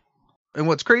Johnson. And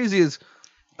what's crazy is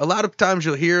a lot of times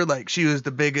you'll hear like she was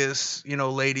the biggest,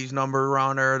 ladies number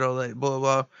around her, or like blah, blah,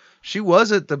 blah. She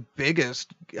wasn't the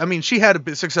biggest. I mean, she had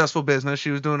a successful business.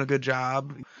 She was doing a good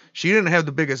job. She didn't have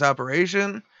the biggest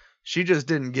operation. She just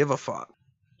didn't give a fuck.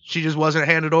 She just wasn't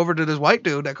handed over to this white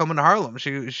dude that come into Harlem.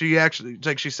 She actually,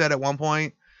 like she said at one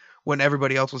point when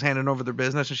everybody else was handing over their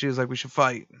business, and she was like, we should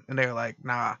fight. And they were like,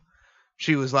 nah.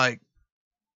 She was like,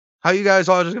 how you guys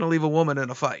all just going to leave a woman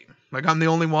in a fight? Like, I'm the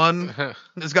only one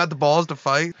that's got the balls to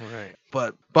fight. Right.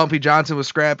 But Bumpy Johnson was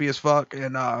scrappy as fuck.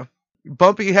 And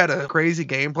Bumpy had a crazy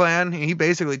game plan. He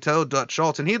basically told Dutch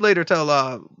Schultz, and he'd later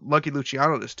tell Lucky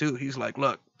Luciano this too. He's like,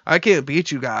 look, I can't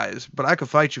beat you guys, but I could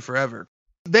fight you forever.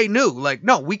 They knew, like,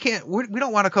 no, we can't. We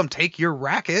don't want to come take your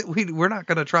racket. We're not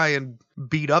going to try and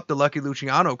beat up the Lucky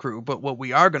Luciano crew. But what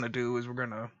we are going to do is we're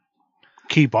going to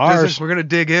keep ours. We're going to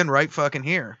dig in right fucking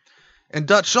here. And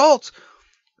Dutch Schultz,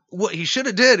 what he should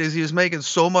have did is he was making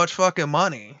so much fucking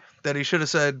money that he should have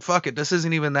said, fuck it, this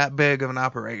isn't even that big of an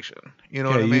operation. You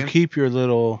know what I mean? You keep your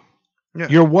little,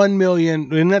 your 1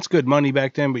 million, and that's good money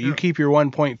back then, but you keep your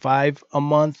 1.5 a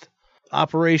month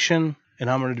operation, and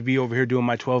I'm going to be over here doing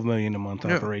my 12 million a month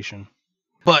operation.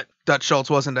 But Dutch Schultz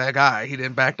wasn't that guy. He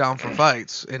didn't back down from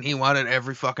fights, and he wanted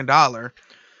every fucking dollar.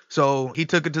 So he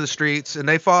took it to the streets, and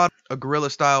they fought a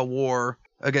guerrilla-style war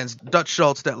against Dutch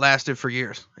Schultz that lasted for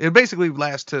years. It basically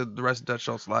lasted the rest of Dutch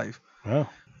Schultz's life. Oh.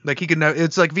 Like he could never,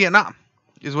 it's like Vietnam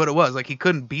is what it was. Like he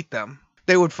couldn't beat them.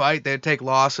 They would fight, they'd take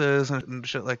losses and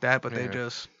shit like that, but they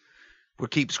just would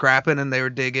keep scrapping and they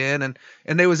would dig in, and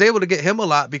they was able to get him a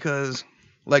lot because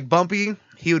like Bumpy,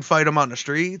 he would fight him on the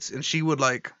streets, and she would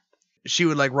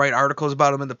write articles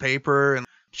about him in the paper, and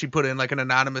she put in like an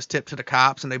anonymous tip to the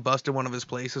cops, and they busted one of his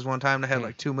places one time that had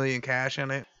like $2 million cash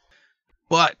in it.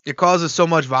 But it causes so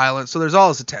much violence, so there's all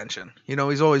this attention.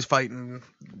 He's always fighting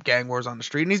gang wars on the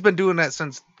street, and he's been doing that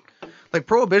since, like,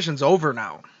 Prohibition's over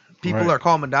now. People are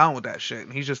calming down with that shit,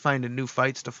 and he's just finding new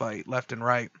fights to fight left and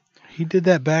right. He did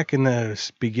that back in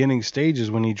the beginning stages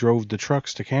when he drove the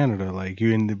trucks to Canada. Like,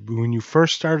 when you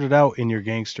first started out in your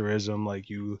gangsterism, like,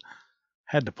 you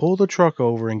had to pull the truck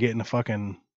over and get in the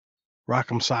fucking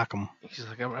rock'em sock'em. He's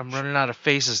like, I'm running out of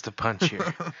faces to punch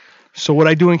here. So what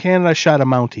I do in Canada, I shot a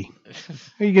Mountie.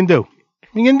 What you can do?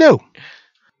 You can do.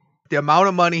 The amount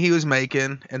of money he was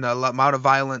making and the amount of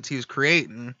violence he was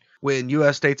creating, when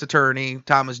U.S. State's Attorney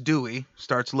Thomas Dewey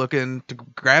starts looking to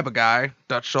grab a guy,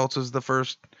 Dutch Schultz is the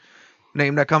first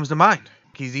name that comes to mind.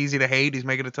 He's easy to hate, he's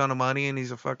making a ton of money, and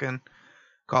he's a fucking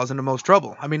causing the most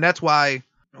trouble. I mean, that's why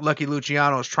Lucky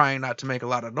Luciano is trying not to make a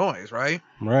lot of noise, right?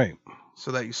 Right.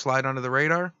 So that you slide under the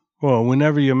radar? Well,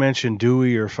 whenever you mention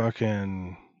Dewey or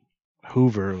fucking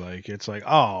Hoover, like, it's like,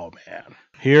 oh man,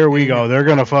 here we go.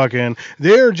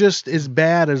 They're just as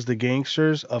bad as the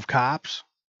gangsters of cops.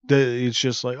 It's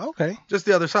just like, okay, just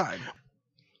the other side.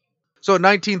 So in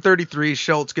 1933,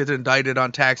 Schultz gets indicted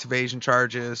on tax evasion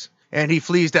charges. And he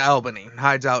flees to Albany,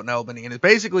 hides out in Albany. And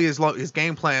basically his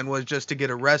game plan was just to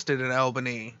get arrested in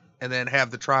Albany and then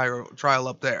have the trial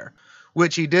up there,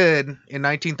 which he did in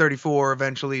 1934.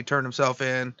 Eventually he turned himself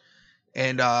in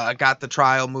and got the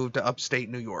trial moved to upstate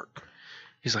New York.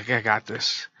 He's like, I got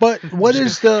this. But what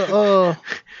is the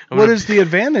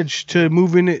advantage to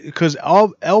moving it? Because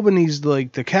Albany's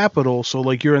like the capital, so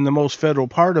like you're in the most federal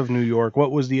part of New York.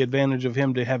 What was the advantage of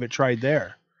him to have it tried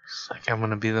there? It's like, I'm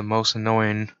gonna be the most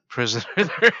annoying prisoner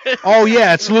there is. Oh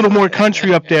yeah, it's a little more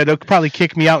country up there. They'll probably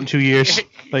kick me out in 2 years.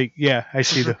 Like, yeah, I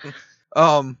see the.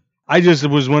 I just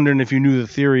was wondering if you knew the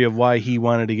theory of why he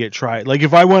wanted to get tried. Like,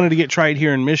 if I wanted to get tried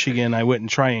here in Michigan, I wouldn't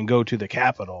try and go to the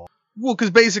capital. Well,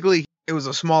 because basically it was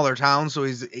a smaller town, so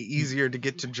he's easier to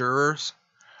get to jurors.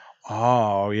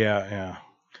 Oh yeah.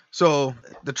 So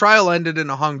the trial ended in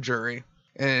a hung jury,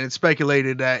 and it's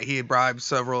speculated that he had bribed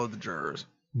several of the jurors.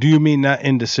 Do you mean not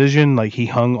indecision? Like he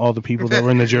hung all the people that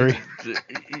were in the jury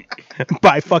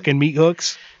by fucking meat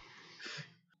hooks?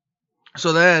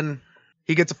 So then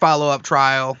he gets a follow-up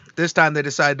trial. This time they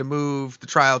decide to move the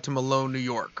trial to Malone, New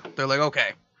York. They're like,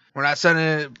 okay, we're not sending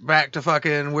it back to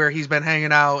fucking where he's been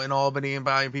hanging out in Albany and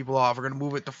buying people off. We're going to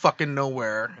move it to fucking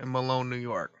nowhere in Malone, New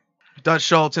York. Dutch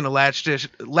Schultz, in a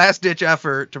last-ditch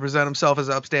effort to present himself as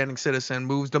an upstanding citizen,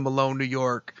 moves to Malone, New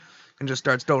York, and just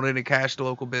starts donating cash to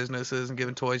local businesses and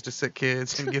giving toys to sick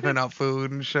kids and giving out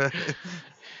food and shit.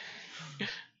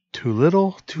 Too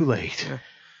little, too late. Yeah.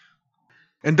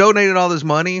 And donated all this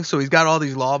money, so he's got all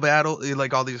these law battles,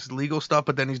 like all these legal stuff,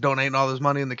 but then he's donating all this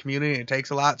money in the community, and it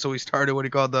takes a lot, so he started what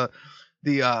he called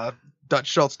the Dutch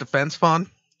Schultz Defense Fund.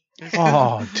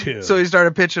 Oh, dude. So he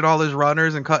started pitching all his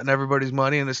runners and cutting everybody's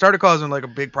money, and it started causing like a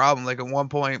big problem. Like at one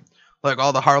point, like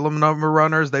all the Harlem number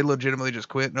runners, they legitimately just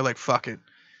quit, and they're like, fuck it.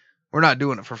 We're not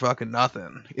doing it for fucking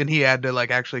nothing. And he had to like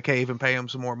actually cave and pay him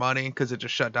some more money because it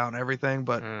just shut down everything.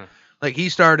 But like he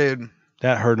started...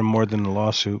 That hurt him more than the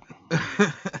lawsuit.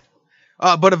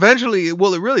 But eventually,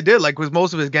 well, it really did. Like, because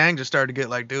most of his gang just started to get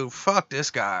like, dude, fuck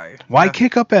this guy. Why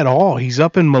kick up at all? He's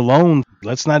up in Malone.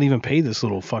 Let's not even pay this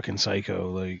little fucking psycho.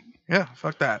 Like, yeah,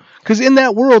 fuck that. Because in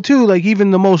that world too, like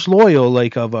even the most loyal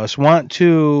like of us want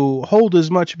to hold as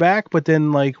much back, but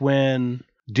then like when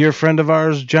dear friend of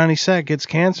ours Johnny Sack gets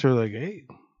cancer, like, hey,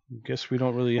 guess we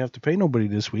don't really have to pay nobody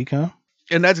this week, huh?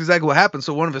 And that's exactly what happened.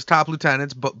 So one of his top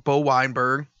lieutenants, Bo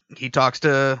Weinberg, he talks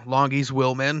to Longies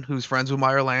Willman, who's friends with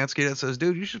Meyer Lansky, and says,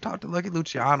 dude, you should talk to Lucky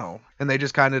Luciano. And they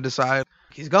just kind of decide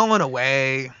he's going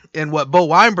away. And what Bo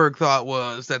Weinberg thought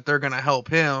was that they're going to help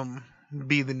him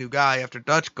be the new guy after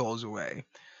Dutch goes away.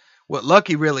 What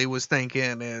Lucky really was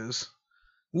thinking is,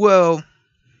 well,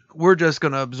 we're just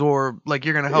going to absorb, like,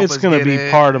 you're going to help us. It's going to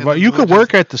be part of it. You could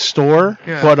work at the store,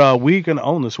 yeah, but we're going to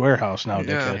own this warehouse now,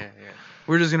 dickhead. Yeah.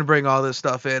 We're just going to bring all this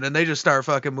stuff in. And they just start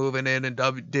fucking moving in and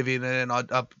divvying it in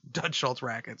up Dutch Schultz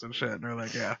rackets and shit. And they're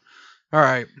like, yeah, all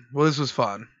right, well, this was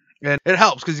fun. And it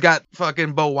helps because he's got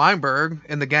fucking Bo Weinberg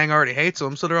and the gang already hates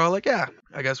him. So they're all like, yeah,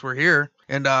 I guess we're here.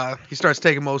 And he starts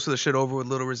taking most of the shit over with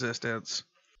little resistance.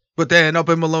 But then up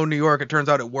in Malone, New York, it turns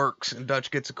out it works and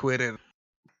Dutch gets acquitted.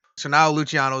 So now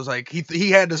Luciano's like,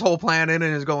 he had this whole plan in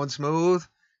and is going smooth.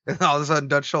 And all of a sudden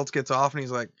Dutch Schultz gets off and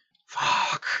he's like,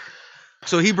 fuck.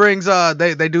 So he brings,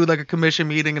 they do like a commission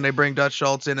meeting and they bring Dutch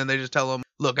Schultz in and they just tell him,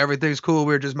 look, everything's cool.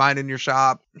 We're just minding your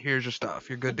shop. Here's your stuff.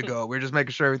 You're good to go. We're just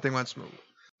making sure everything went smooth.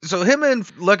 So him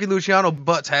and Lucky Luciano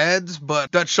butts heads, but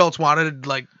Dutch Schultz wanted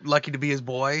like Lucky to be his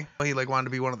boy. He like wanted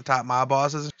to be one of the top mob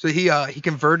bosses. So he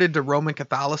converted to Roman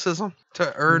Catholicism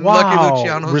to earn Lucky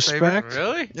Luciano's respect. favor.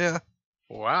 Really? Yeah.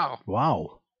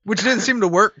 Wow. Which didn't seem to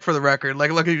work for the record.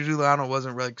 Like Lucky Luciano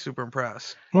wasn't really super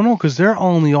impressed. Well, no, because they're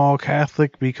only all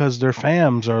Catholic because their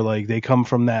fams are like, they come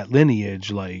from that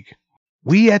lineage. Like,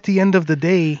 we at the end of the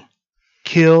day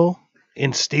kill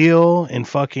and steal and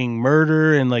fucking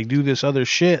murder and like do this other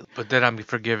shit. But then I'm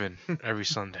forgiven every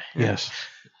Sunday. Yes.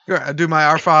 Yeah, I do my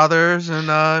Our Fathers and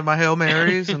my Hail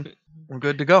Marys and we're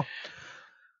good to go.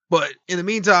 But in the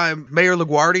meantime, Mayor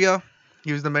LaGuardia,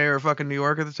 he was the mayor of fucking New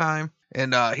York at the time.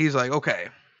 And he's like, okay,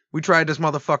 we tried this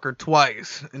motherfucker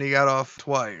twice and he got off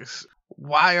twice.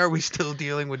 Why are we still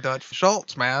dealing with Dutch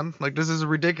Schultz, man? Like, this is a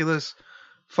ridiculous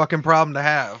fucking problem to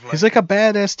have. He's like a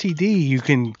bad STD. You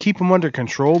can keep him under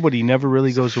control, but he never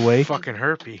really goes away. Fucking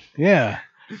herpy. Yeah.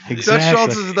 Exactly. Dutch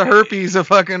Schultz is the herpes of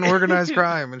fucking organized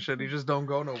crime and shit. He just don't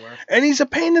go nowhere. And he's a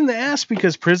pain in the ass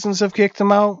because prisons have kicked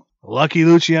him out. Lucky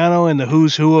Luciano and the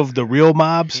who's who of the real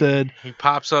mob said he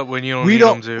pops up when you don't need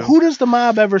him to. Who does the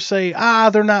mob ever say,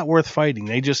 they're not worth fighting?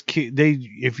 They just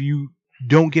if you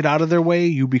don't get out of their way,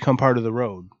 you become part of the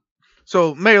road.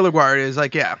 So Mayor LaGuardia is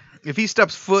like, yeah, if he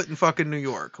steps foot in fucking New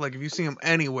York, like if you see him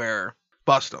anywhere,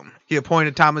 bust him. He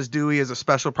appointed Thomas Dewey as a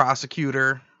special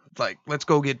prosecutor. Like, let's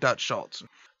go get Dutch Schultz.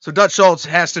 So Dutch Schultz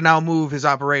has to now move his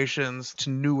operations to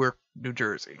Newark, New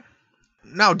Jersey.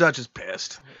 Now Dutch is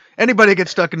pissed. Anybody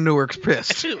gets stuck in Newark's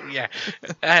pissed. Yeah,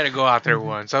 I had to go out there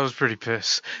once. I was pretty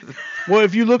pissed. Well,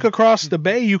 if you look across the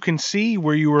bay, you can see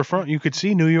where you were from. You could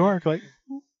see New York. Like,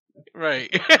 Right.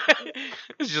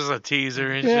 It's just a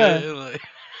teaser and Yeah. shit. Like,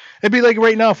 it'd be like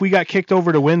right now if we got kicked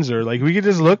over to Windsor. Like, we could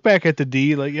just look back at the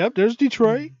D. Like, yep, there's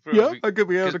Detroit. Bro, Yep. I could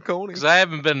be out of Coney. because I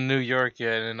haven't been to New York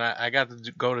yet, and I got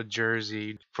to go to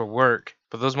Jersey for work.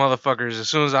 But those motherfuckers, as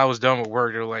soon as I was done with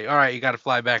work, they were like, all right, you got to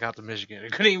fly back out to Michigan. I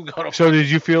couldn't even go to So did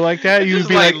you feel like that? You'd Just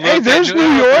be like, look hey, at there's New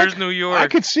York. There's New York. I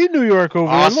could see New York over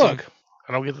Awesome. there. Look.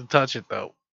 I don't get to touch it,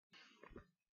 though.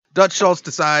 Dutch Schultz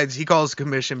decides, he calls a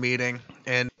commission meeting,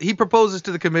 and he proposes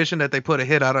to the commission that they put a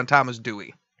hit out on Thomas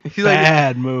Dewey. He's like,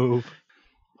 Bad move.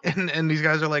 and these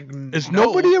guys are like, Is no.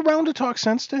 nobody around to talk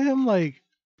sense to him? Like,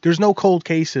 there's no cold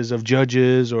cases of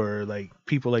judges or like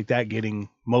people like that getting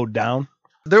mowed down.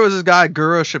 There was this guy,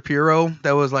 Gura Shapiro,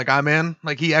 that was like, I'm in.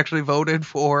 Like, he actually voted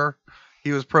for,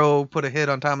 he was pro, put a hit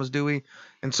on Thomas Dewey.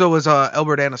 And so was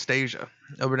Albert Anastasia.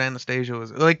 Albert Anastasia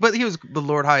was, like, but he was the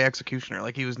Lord High Executioner.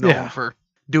 Like, he was known Yeah. for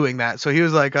doing that. So he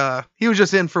was like, he was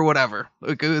just in for whatever.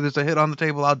 Like, there's a hit on the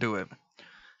table, I'll do it.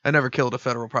 I never killed a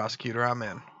federal prosecutor. I'm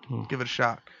in. Give it a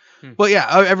shot. But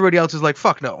yeah, everybody else is like,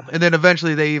 fuck no. And then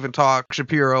eventually they even talk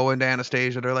Shapiro into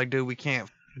Anastasia. They're like, dude, we can't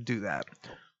do that.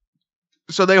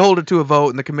 So they hold it to a vote,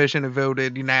 and the commission had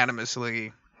voted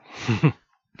unanimously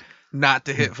not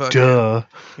to hit fucking. Duh.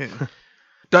 Yeah.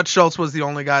 Dutch Schultz was the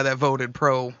only guy that voted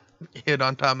pro hit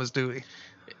on Thomas Dewey.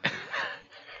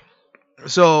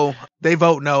 So they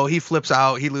vote no. He flips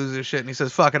out. He loses his shit, and he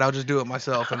says, fuck it, I'll just do it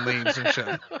myself, and leaves and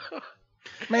shit.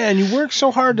 Man, you work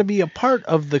so hard to be a part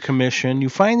of the commission. You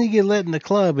finally get let in the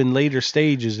club in later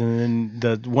stages, and then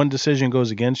the one decision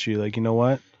goes against you. Like, you know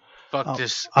what? Fuck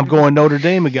this. I'm going Notre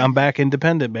Dame again. I'm back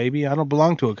independent, baby. I don't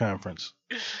belong to a conference.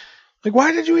 Like,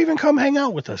 why did you even come hang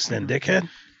out with us then, dickhead?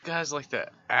 Guy's like the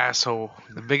asshole.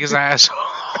 The biggest asshole.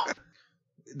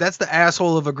 That's the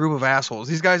asshole of a group of assholes.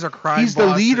 These guys are crime He's the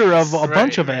bosses. leader of a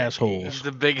bunch of He's assholes.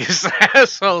 the biggest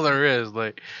asshole there is.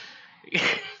 Like,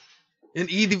 And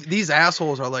these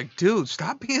assholes are like, dude,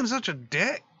 stop being such a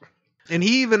dick. And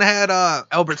he even had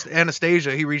Albert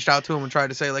Anastasia. He reached out to him and tried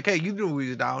to say, like, hey, you knew we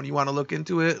was down. You want to look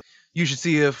into it? You should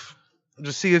see if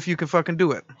you can fucking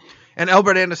do it. And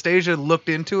Albert Anastasia looked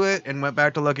into it and went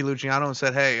back to Lucky Luciano and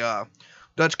said, hey,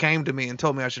 Dutch came to me and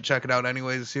told me I should check it out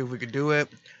anyways to see if we could do it.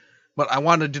 But I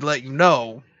wanted to let you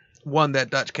know, one, that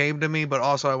Dutch came to me, but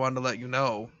also I wanted to let you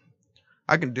know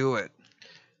I can do it.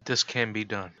 this can be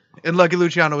done. And Lucky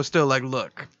Luciano was still like,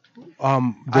 look,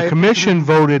 The commission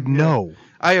voted no.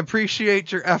 I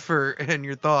appreciate your effort and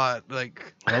your thought.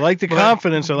 Like, I like the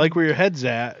confidence. I like where your head's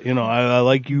at. You know, I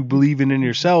like you believing in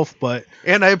yourself, but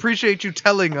and I appreciate you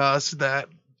telling us that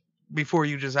before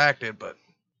you just acted, but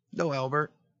no,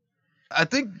 Albert. I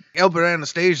think Albert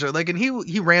Anastasia, like, and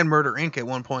he ran Murder Inc. at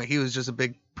one point. He was just a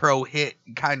big pro hit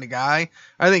kind of guy.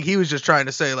 I think he was just trying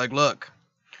to say, like, look,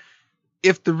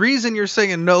 if the reason you're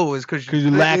saying no is because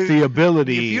you lack the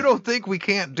ability. if you don't think we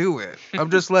can't do it,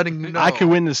 I'm just letting you know. I can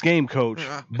win this game, coach.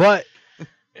 But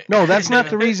no, that's not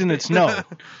the reason it's no.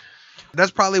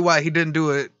 That's probably why he didn't do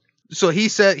it. So he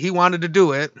said he wanted to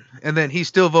do it, and then he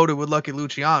still voted with Lucky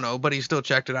Luciano, but he still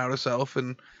checked it out himself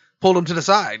and pulled him to the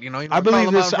side. You know, I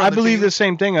believe this. I believe the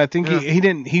same thing. I think he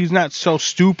didn't. He's not so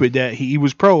stupid that he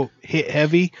was pro hit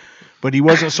heavy, but he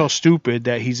wasn't so stupid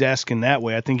that he's asking that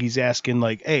way. I think he's asking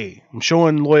like, "Hey, I'm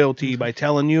showing loyalty by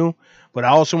telling you, but I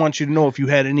also want you to know if you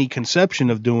had any conception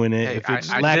of doing it, Hey, if it's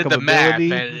I lack did of the ability,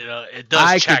 math, and it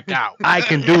does check out. I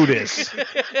can do this.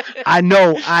 I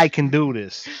know I can do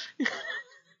this."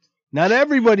 Not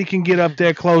everybody can get up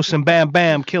there close and bam,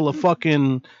 bam, kill a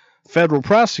fucking federal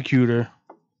prosecutor.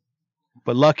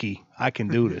 But Lucky, I can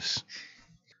do this.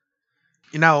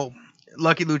 You know,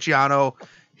 Lucky Luciano,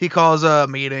 he calls a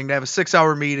meeting. They have a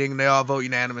 6-hour meeting. They all vote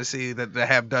unanimously that they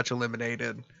have Dutch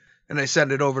eliminated. And they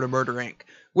send it over to Murder Inc.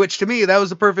 Which, to me, that was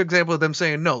the perfect example of them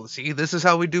saying, no, see, this is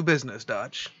how we do business,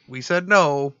 Dutch. We said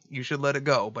no, you should let it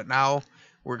go. But now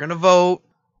we're going to vote.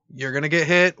 You're going to get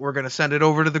hit. We're going to send it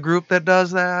over to the group that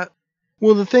does that.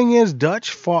 Well, the thing is,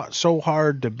 Dutch fought so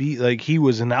hard to be, like, he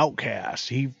was an outcast.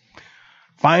 He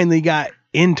finally got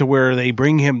into where they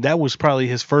bring him. That was probably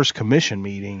his first commission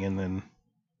meeting, and then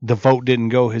the vote didn't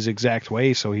go his exact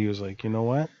way, so he was like, you know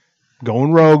what?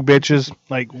 Going rogue, bitches.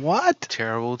 Like, what?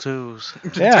 Terrible twos.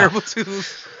 Yeah. Terrible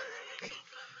twos.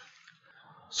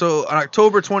 So on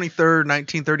October 23rd,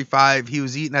 1935, he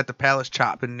was eating at the Palace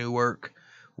Chop in Newark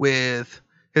with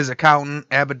his accountant,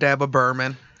 Abba Dabba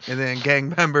Berman, And then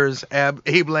gang members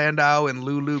Abe Landau and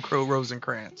Lulu Crow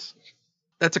Rosenkrantz.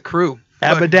 That's a crew.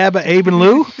 Abba Dabba, Abe and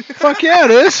Lou? Fuck yeah,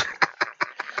 it is.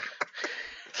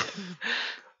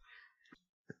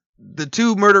 The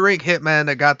two Murder Inc. hitmen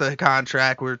that got the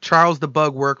contract were Charles the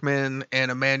Bug Workman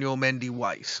and Emmanuel Mendy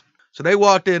Weiss. So they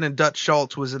walked in and Dutch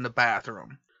Schultz was in the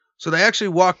bathroom. So they actually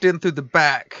walked in through the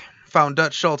back, found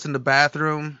Dutch Schultz in the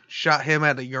bathroom, shot him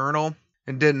at a urinal,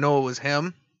 and didn't know it was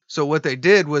him. So what they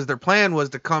did was their plan was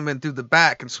to come in through the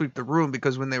back and sweep the room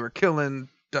because when they were killing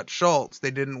Dutch Schultz,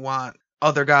 they didn't want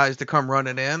other guys to come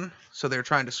running in. So they were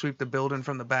trying to sweep the building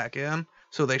from the back in.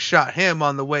 So they shot him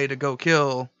on the way to go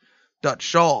kill Dutch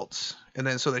Schultz. And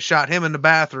then so they shot him in the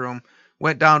bathroom,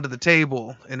 went down to the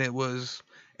table, and it was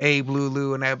Abe,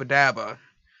 Lulu, and Abba Dabba.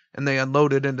 And they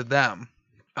unloaded into them.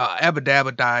 Abba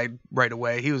Dabba died right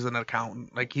away. He was an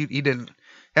accountant. Like, he didn't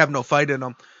have no fight in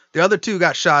him. The other two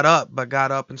got shot up, but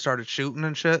got up and started shooting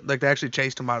and shit. Like, they actually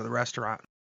chased him out of the restaurant.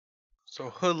 So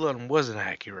Hoodlum wasn't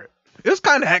accurate. It was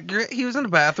kind of accurate. He was in the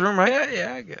bathroom, right?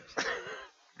 Yeah, I guess.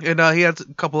 And he had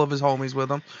a couple of his homies with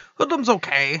him. Hoodlum's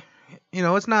okay. You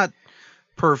know, it's not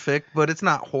perfect, but it's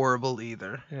not horrible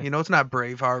either. Yeah. You know, it's not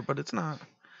Braveheart, but it's not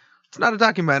a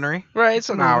documentary. Right, it's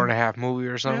an hour and a half movie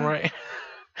or something, right?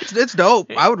 It's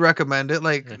dope. I would recommend it.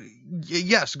 Like,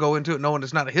 yes, go into it knowing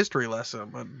it's not a history lesson,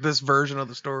 but this version of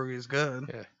the story is good.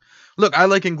 Yeah. Look, I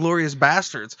like Inglourious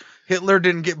Bastards. Hitler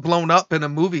didn't get blown up in a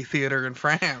movie theater in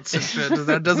France and shit.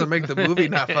 That doesn't make the movie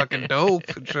not fucking dope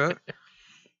and shit.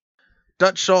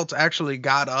 Dutch Schultz actually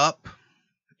got up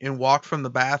and walked from the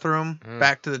bathroom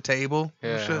back to the table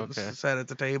and shit. Sat at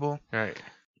the table. Right.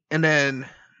 And then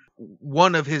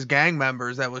one of his gang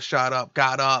members that was shot up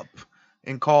got up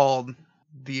and called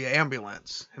the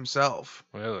ambulance himself.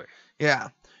 Really? Yeah.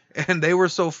 And they were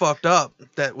so fucked up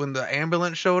that when the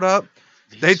ambulance showed up,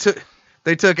 they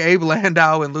took Abe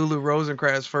Landau and Lulu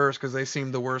Rosenkrantz first because they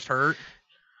seemed the worst hurt,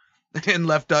 and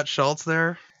left Dutch Schultz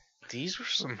there. These were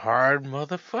some hard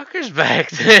motherfuckers back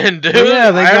then, dude.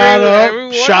 Yeah, they got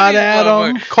up, shot at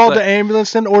him, called the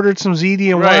ambulance, then ordered some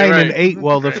ZD and wine and ate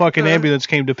while the fucking ambulance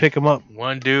came to pick him up.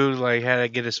 One dude had to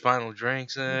get his final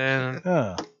drinks in.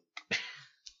 Yeah.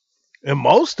 And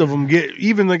most of them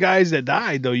even the guys that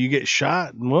died, though, you get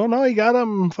shot. Well, no, he got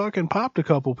him and fucking popped a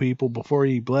couple people before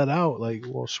he bled out. Like,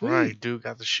 well, sweet. Right, dude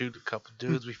got to shoot a couple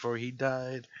dudes before he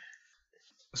died.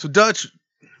 So Dutch,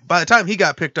 by the time he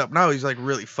got picked up, now he's like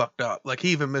really fucked up. Like,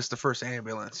 he even missed the first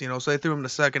ambulance, you know? So they threw him in the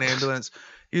second ambulance.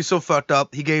 He was so fucked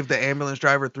up, he gave the ambulance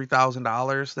driver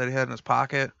 $3,000 that he had in his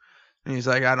pocket. And he's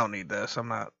like, I don't need this. I'm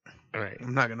not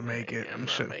going to make it. I'm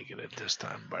not making it this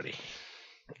time, buddy.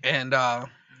 And,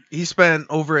 he spent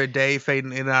over a day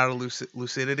fading in and out of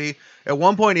lucidity. At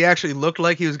one point, he actually looked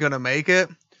like he was going to make it.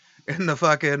 And the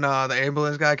fucking, the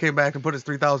ambulance guy came back and put his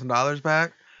 $3,000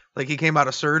 back. Like, he came out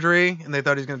of surgery, and they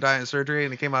thought he was going to die in surgery,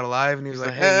 and he came out alive, and he was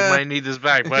like, hey, you might need this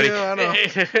back, buddy. Yeah, I know.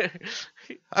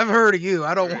 I've heard of you.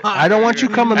 I don't want you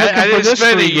coming looking for this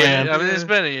 $3,000. I didn't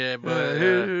spend it yet,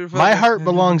 but... my heart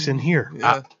belongs in here.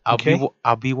 Yeah.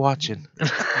 I'll be watching.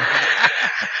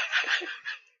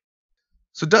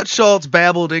 So Dutch Schultz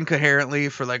babbled incoherently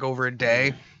for like over a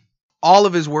day. All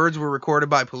of his words were recorded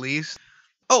by police.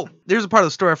 Oh, there's a part of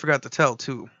the story I forgot to tell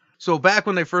too. So back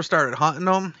when they first started hunting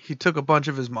him, he took a bunch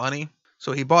of his money.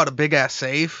 So he bought a big ass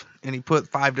safe and he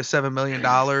put $5 to $7 million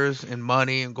in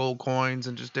money and gold coins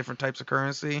and just different types of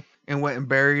currency and went and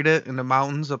buried it in the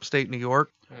mountains upstate New York.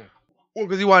 Well,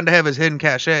 because he wanted to have his hidden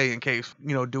cachet in case,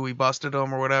 you know, Dewey busted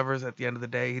him or whatever. At the end of the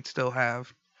day, he'd still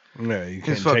have. Yeah, you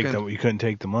couldn't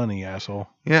take the money, asshole.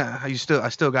 Yeah, I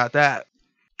still got that.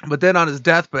 But then on his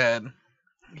deathbed,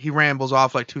 he rambles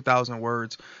off like 2,000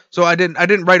 words. So I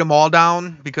didn't write them all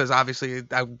down because obviously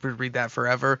I would read that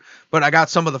forever. But I got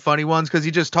some of the funny ones because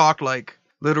he just talked like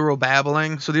literal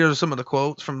babbling. So these are some of the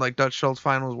quotes from like Dutch Schultz's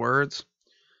final words.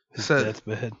 His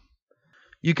deathbed.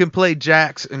 You can play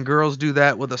jacks and girls do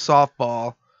that with a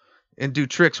softball and do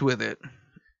tricks with it.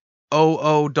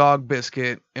 Oh, dog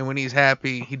biscuit, and when he's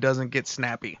happy, he doesn't get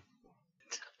snappy.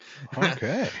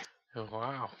 Okay. Oh,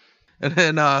 wow. And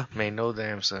then, made no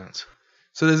damn sense.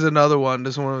 So there's another one.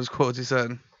 This is one of his quotes. He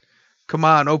said, come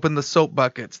on, open the soap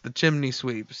buckets, the chimney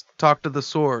sweeps, talk to the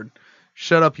sword.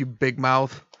 Shut up, you big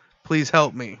mouth. Please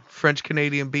help me. French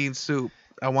Canadian bean soup.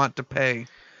 I want to pay.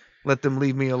 Let them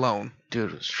leave me alone.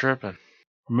 Dude was tripping.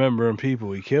 Remembering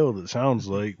people he killed, it sounds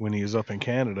like, when he was up in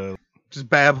Canada. Just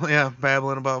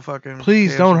babbling about fucking...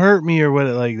 Please don't hurt me or what.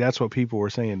 Like, that's what people were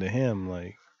saying to him.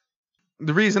 Like,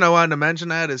 the reason I wanted to mention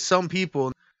that is some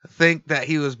people think that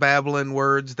he was babbling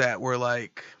words that were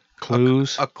like...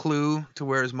 clues? A clue to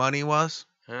where his money was.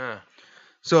 Yeah.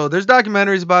 So there's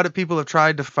documentaries about it. People have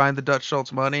tried to find the Dutch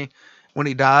Schultz money. when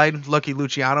he died, Lucky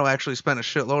Luciano actually spent a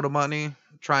shitload of money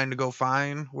trying to go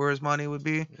find where his money would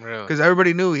be. Really? Because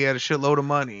everybody knew he had a shitload of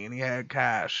money and he had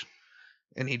cash.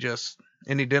 And he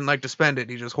didn't like to spend it.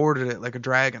 He just hoarded it like a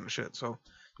dragon and shit. So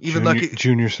even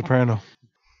Junior Soprano.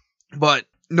 But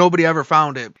nobody ever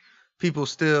found it. People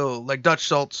still, like Dutch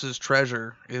Schultz's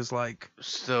treasure is like...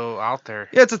 Still out there.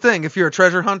 Yeah, it's a thing. If you're a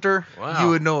treasure hunter, Wow. you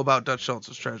would know about Dutch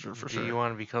Schultz's treasure for sure. You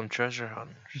want to become treasure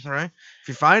hunters. Right? If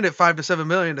you find it, $5 to $7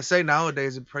 million, to say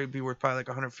nowadays, it'd probably be worth like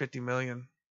 $150 million.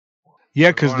 Yeah,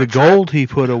 because the gold he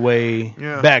put away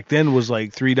back then was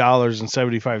like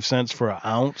 $3.75 for an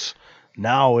ounce.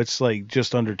 Now it's like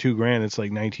just under $2,000. It's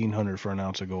like $1,900 for an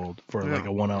ounce of gold for like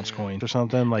a 1 ounce coin or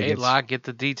something. Like, hey, Locke, get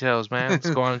the details, man. Let's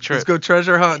go on a trip. Let's go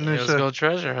treasure hunting. Let's go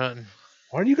treasure hunting.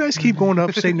 Why do you guys keep going to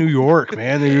upstate New York,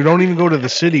 man? You don't even go to the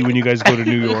city when you guys go to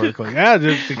New York. Like,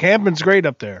 the camping's great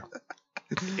up there.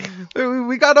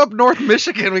 We got up North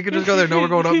Michigan. We could just go there. No, we're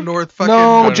going up north.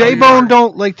 No, J-Bone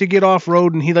don't like to get off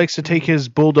road, and he likes to take his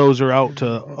bulldozer out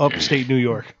to upstate New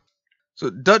York. So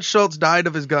Dutch Schultz died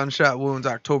of his gunshot wounds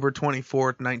October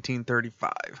 24th,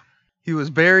 1935. He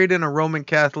was buried in a Roman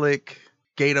Catholic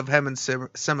Gate of Heaven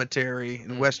cemetery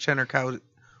in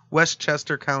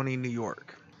Westchester County, New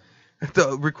York. At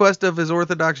the request of his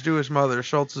Orthodox Jewish mother,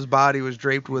 Schultz's body was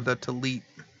draped with a tallit,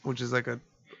 which is like a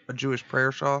Jewish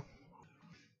prayer shawl.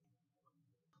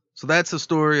 So that's the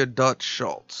story of Dutch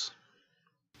Schultz.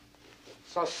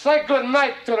 So say good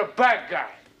night to the bad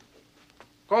guy.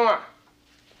 Come on.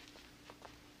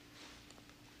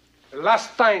 The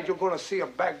last time you're going to see a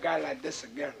bad guy like this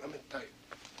again, let me tell you.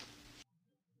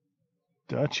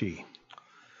 Dutchy.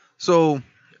 So,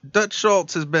 Dutch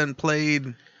Schultz has been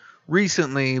played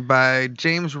recently by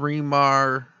James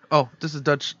Remar. Oh, this is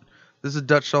Dutch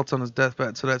Schultz on his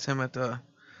deathbed. So that's him at the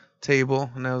table,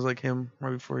 and that was like him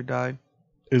right before he died.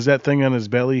 Is that thing on his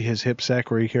belly his hip sack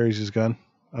where he carries his gun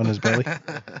on his belly?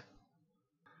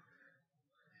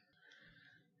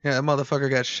 Yeah, that motherfucker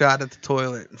got shot at the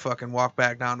toilet and fucking walked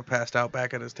back down and passed out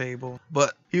back at his table.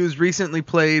 But he was recently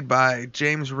played by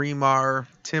James Remar,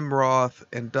 Tim Roth,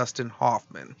 and Dustin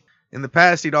Hoffman. In the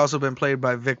past, he'd also been played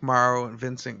by Vic Morrow and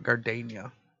Vincent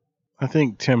Gardenia. I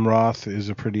think Tim Roth is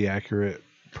a pretty accurate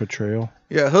portrayal.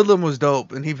 Yeah, Hoodlum was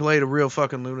dope, and he played a real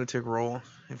fucking lunatic role,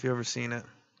 if you've ever seen it.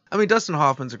 I mean, Dustin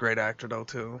Hoffman's a great actor, though,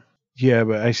 too. Yeah,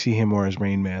 but I see him more as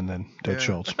Rain Man than Dutch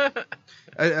Schultz.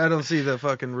 I don't see the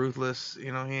fucking ruthless, he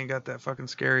ain't got that fucking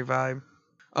scary vibe.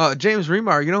 James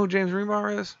Remar, you know who James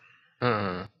Remar is?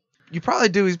 You probably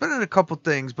do. He's been in a couple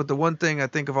things, but the one thing I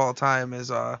think of all the time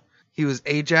is he was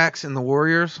Ajax in the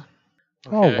Warriors.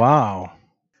 Okay. Oh, wow.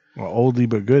 Well, oldie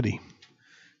but goodie.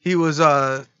 He was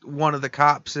one of the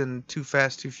cops in Too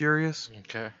Fast, Too Furious.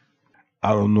 Okay.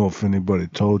 I don't know if anybody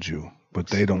told you, but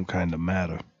they don't kind of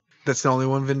matter. That's the only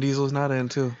one Vin Diesel's not in,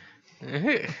 too.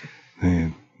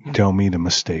 Tell me the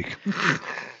mistake.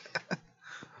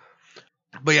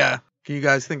 But yeah, can you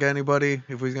guys think of anybody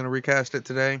if we're going to recast it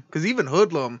today? Because even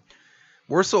Hoodlum,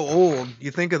 we're so old, you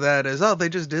think of that as, they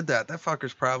just did that. That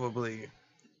fucker's probably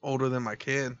older than my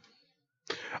kid.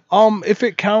 If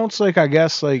it counts, like, I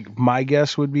guess, like, my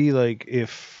guess would be, like,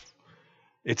 if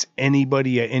it's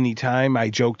anybody at any time, I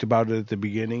joked about it at the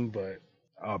beginning, but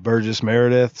Burgess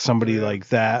Meredith, somebody like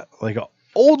that, like a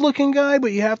old looking guy,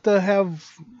 but you have to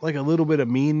have like a little bit of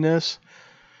meanness.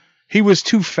 He was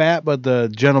too fat, but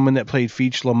the gentleman that played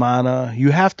Feach LaManna, you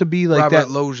have to be like Robert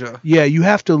that. Loggia. Yeah, you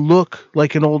have to look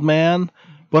like an old man,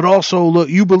 but also look.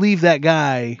 You believe that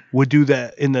guy would do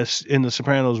that in the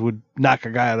Sopranos, would knock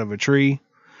a guy out of a tree.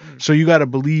 So you got to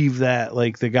believe that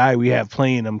like the guy we have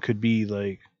playing him could be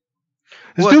like.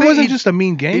 This dude wasn't just a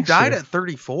mean gangster. He died at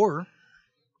 34.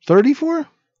 34?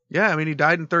 Yeah, I mean, he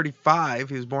died in 35.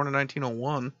 He was born in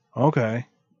 1901. Okay.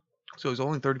 So he's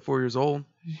only 34 years old.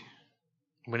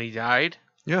 When he died?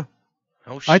 Yeah.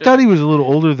 Oh, shit. I thought he was a little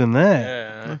older than that.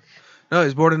 Yeah. No, he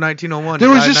was born in 1901. There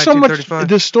was just so much.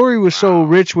 The story was so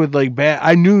rich with like bad.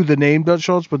 I knew the name Dutch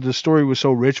Schultz, but the story was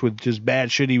so rich with just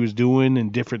bad shit he was doing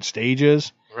in different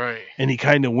stages. Right. And he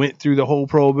kind of went through the whole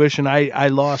prohibition. I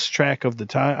lost track of the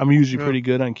time. I'm usually pretty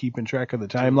good on keeping track of the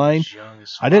timeline.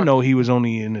 I didn't know he was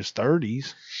only in his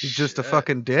 30s. He's just a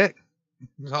fucking dick.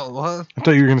 That's all it was. I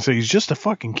thought you were going to say he's just a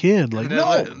fucking kid. Like,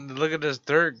 no. Look at this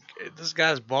this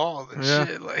guy's bald and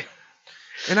shit. Like.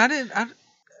 And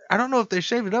I don't know if they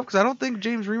shaved it up because I don't think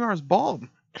James Remar is bald.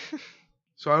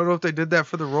 So I don't know if they did that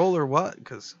for the role or what,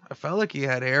 because I felt like he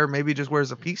had hair. Maybe he just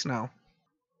wears a piece now.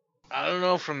 I don't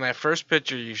know. From that first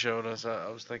picture you showed us, I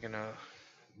was thinking of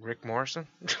Rick Morrison.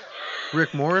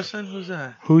 Rick Morrison? Who's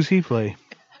that? Who's he play?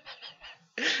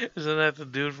 Isn't that the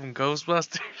dude from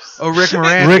Ghostbusters? Oh, Rick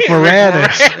Moranis. Rick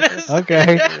Moranis.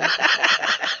 Okay.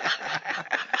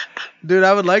 Dude,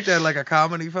 I would like that, like a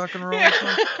comedy fucking role. Or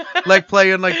something. Like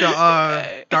playing like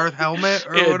the Darth Helmet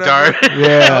or whatever. Darth.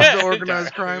 Yeah. The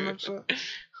organized crime and shit.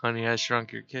 Honey, I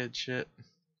Shrunk Your Kid shit.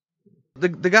 The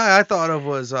guy I thought of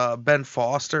was Ben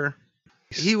Foster.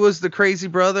 He was the crazy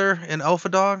brother in Alpha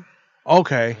Dog.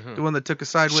 Okay. The one that took a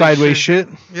sideways shit.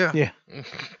 Yeah. Yeah.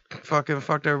 Fucking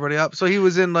fucked everybody up. So he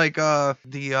was in like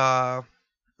the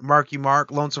Marky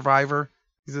Mark, Lone Survivor.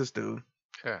 He's this dude.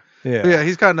 Yeah. But yeah,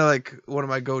 he's kind of like one of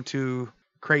my go-to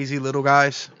crazy little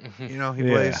guys. You know, he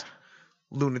plays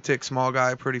lunatic small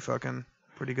guy, pretty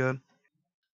good.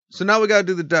 So now we gotta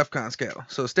do the DEFCON scale.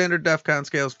 So standard DEFCON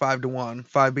scale is 5 to 1,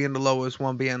 5 being the lowest,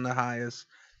 1 being the highest.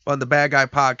 But on the Bad Guy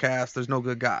podcast, there's no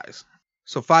good guys.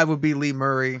 So 5 would be Lee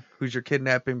Murray, who's your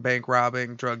kidnapping, bank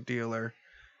robbing, drug dealer.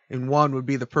 And 1 would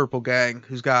be the Purple Gang,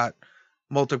 who's got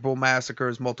multiple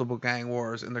massacres, multiple gang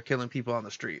wars, and they're killing people on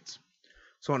the streets.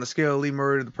 So on a scale of Lee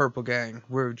Murray to the Purple Gang,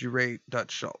 where would you rate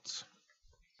Dutch Schultz?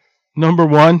 Number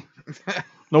 1.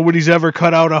 Nobody's ever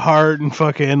cut out a heart and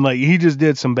fucking, like, he just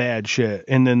did some bad shit.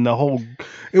 And then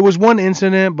it was one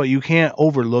incident, but you can't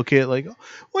overlook it. Like,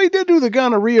 well, he did do the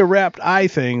gonorrhea wrapped eye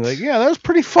thing. Like, yeah, that was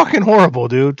pretty fucking horrible,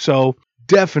 dude. So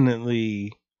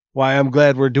definitely why I'm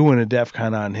glad we're doing a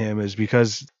DEFCON on him is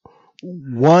because,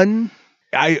 1,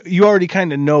 you already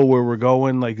kind of know where we're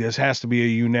going. Like, this has to be a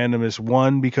unanimous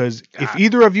 1 because if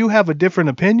either of you have a different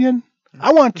opinion,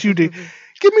 I want you to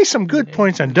give me some good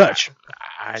points on Dutch.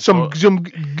 Some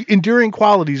enduring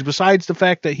qualities besides the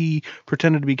fact that he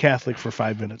pretended to be Catholic for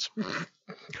 5 minutes.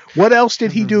 What else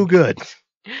did he do good?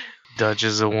 Dutch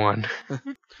is a 1.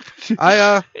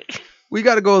 We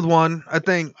got to go with 1. I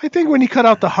think when he cut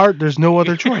out the heart, there's no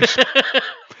other choice.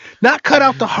 Not cut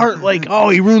out the heart like, oh,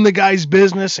 he ruined the guy's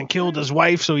business and killed his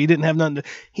wife, so he didn't have nothing to...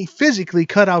 He physically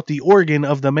cut out the organ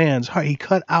of the man's heart. He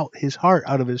cut out his heart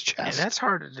out of his chest. Yeah, that's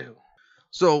hard to do.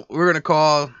 So we're going to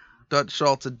call Dutch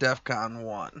Schultz a DEFCON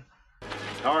 1.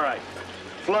 All right.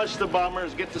 Flush the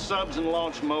bombers, get the subs in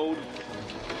launch mode.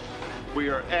 We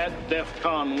are at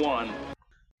DEFCON 1.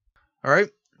 All right.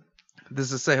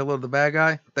 This is Say Hello to the Bad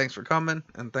Guy. Thanks for coming,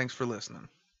 and thanks for listening.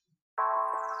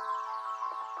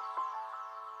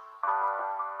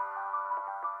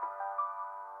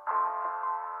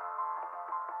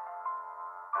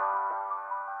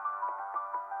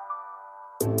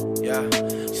 Yeah,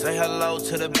 say hello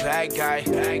to the bad guy.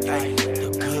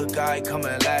 The good guy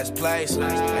coming last place. You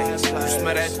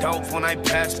smell that dope when I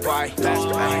pass by.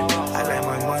 I let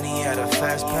my money at a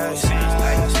fast pace.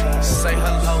 Say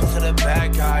hello to the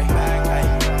bad guy.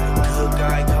 The good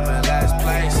guy coming last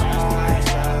place.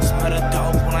 Smell the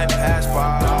dope when I pass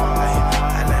by.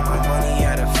 I let my money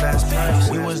at a fast pace.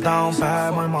 We was down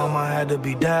bad, my mama had to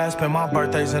be dad. Spent my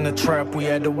birthdays in the trap, we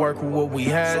had to work with what we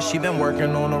had. She been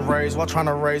working on a raise while trying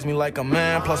to raise me like a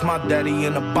man. Plus my daddy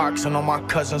in the box and all my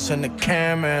cousins in the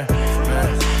can, man.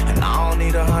 And I don't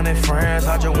need 100 friends,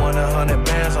 I just want 100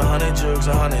 bands, 100 jugs,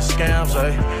 100 scams,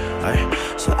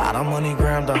 ay. So I done money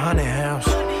grabbed 100 hams.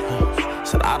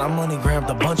 Said I done money grabbed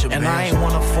a bunch of bands. And I ain't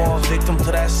wanna fall victim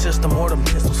to that system or the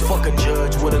pistols. Fuck a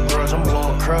judge with a grudge, I'm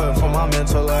blowing crud for my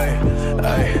mental, ay.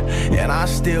 And I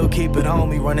still keep it on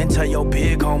me, run and tell your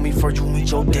big homie before you meet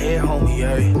your dead homie,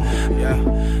 ay.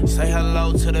 Yeah, say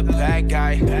hello to the bad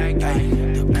guy,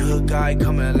 the good guy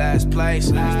coming last place.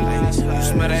 You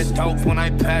smell that dope when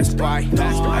I pass by.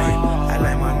 I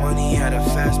let my money at a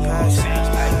fast pace.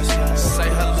 Say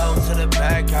hello to the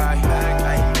bad guy,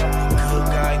 the good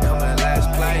guy coming last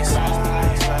place.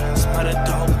 Smell the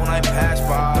dope when I pass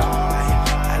by.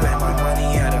 I let my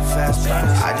money at a fast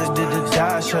pace. I just did the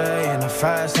dash in the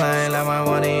fast lane. Let my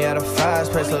money at a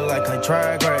fast pace. Look like a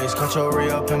drag race. Cut your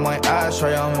re-up in my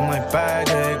ashtray. I'm in my bag.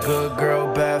 Hey, good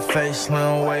girl, bad face,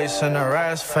 slim waist, and her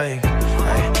ass fake.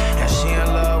 And she in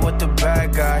love with the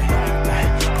bad guy.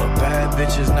 But bad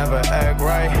bitches never act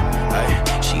right.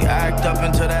 She act up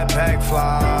until that bag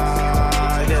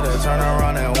fly. Did a turn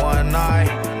around in one night.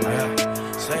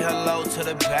 Say hello to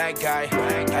the bad guy.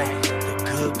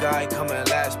 The good guy coming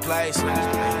last place.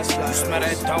 You smell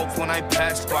that dope when I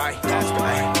pass by.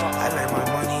 I let my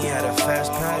money at a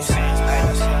fast pace.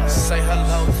 Say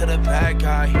hello to the bad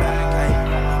guy.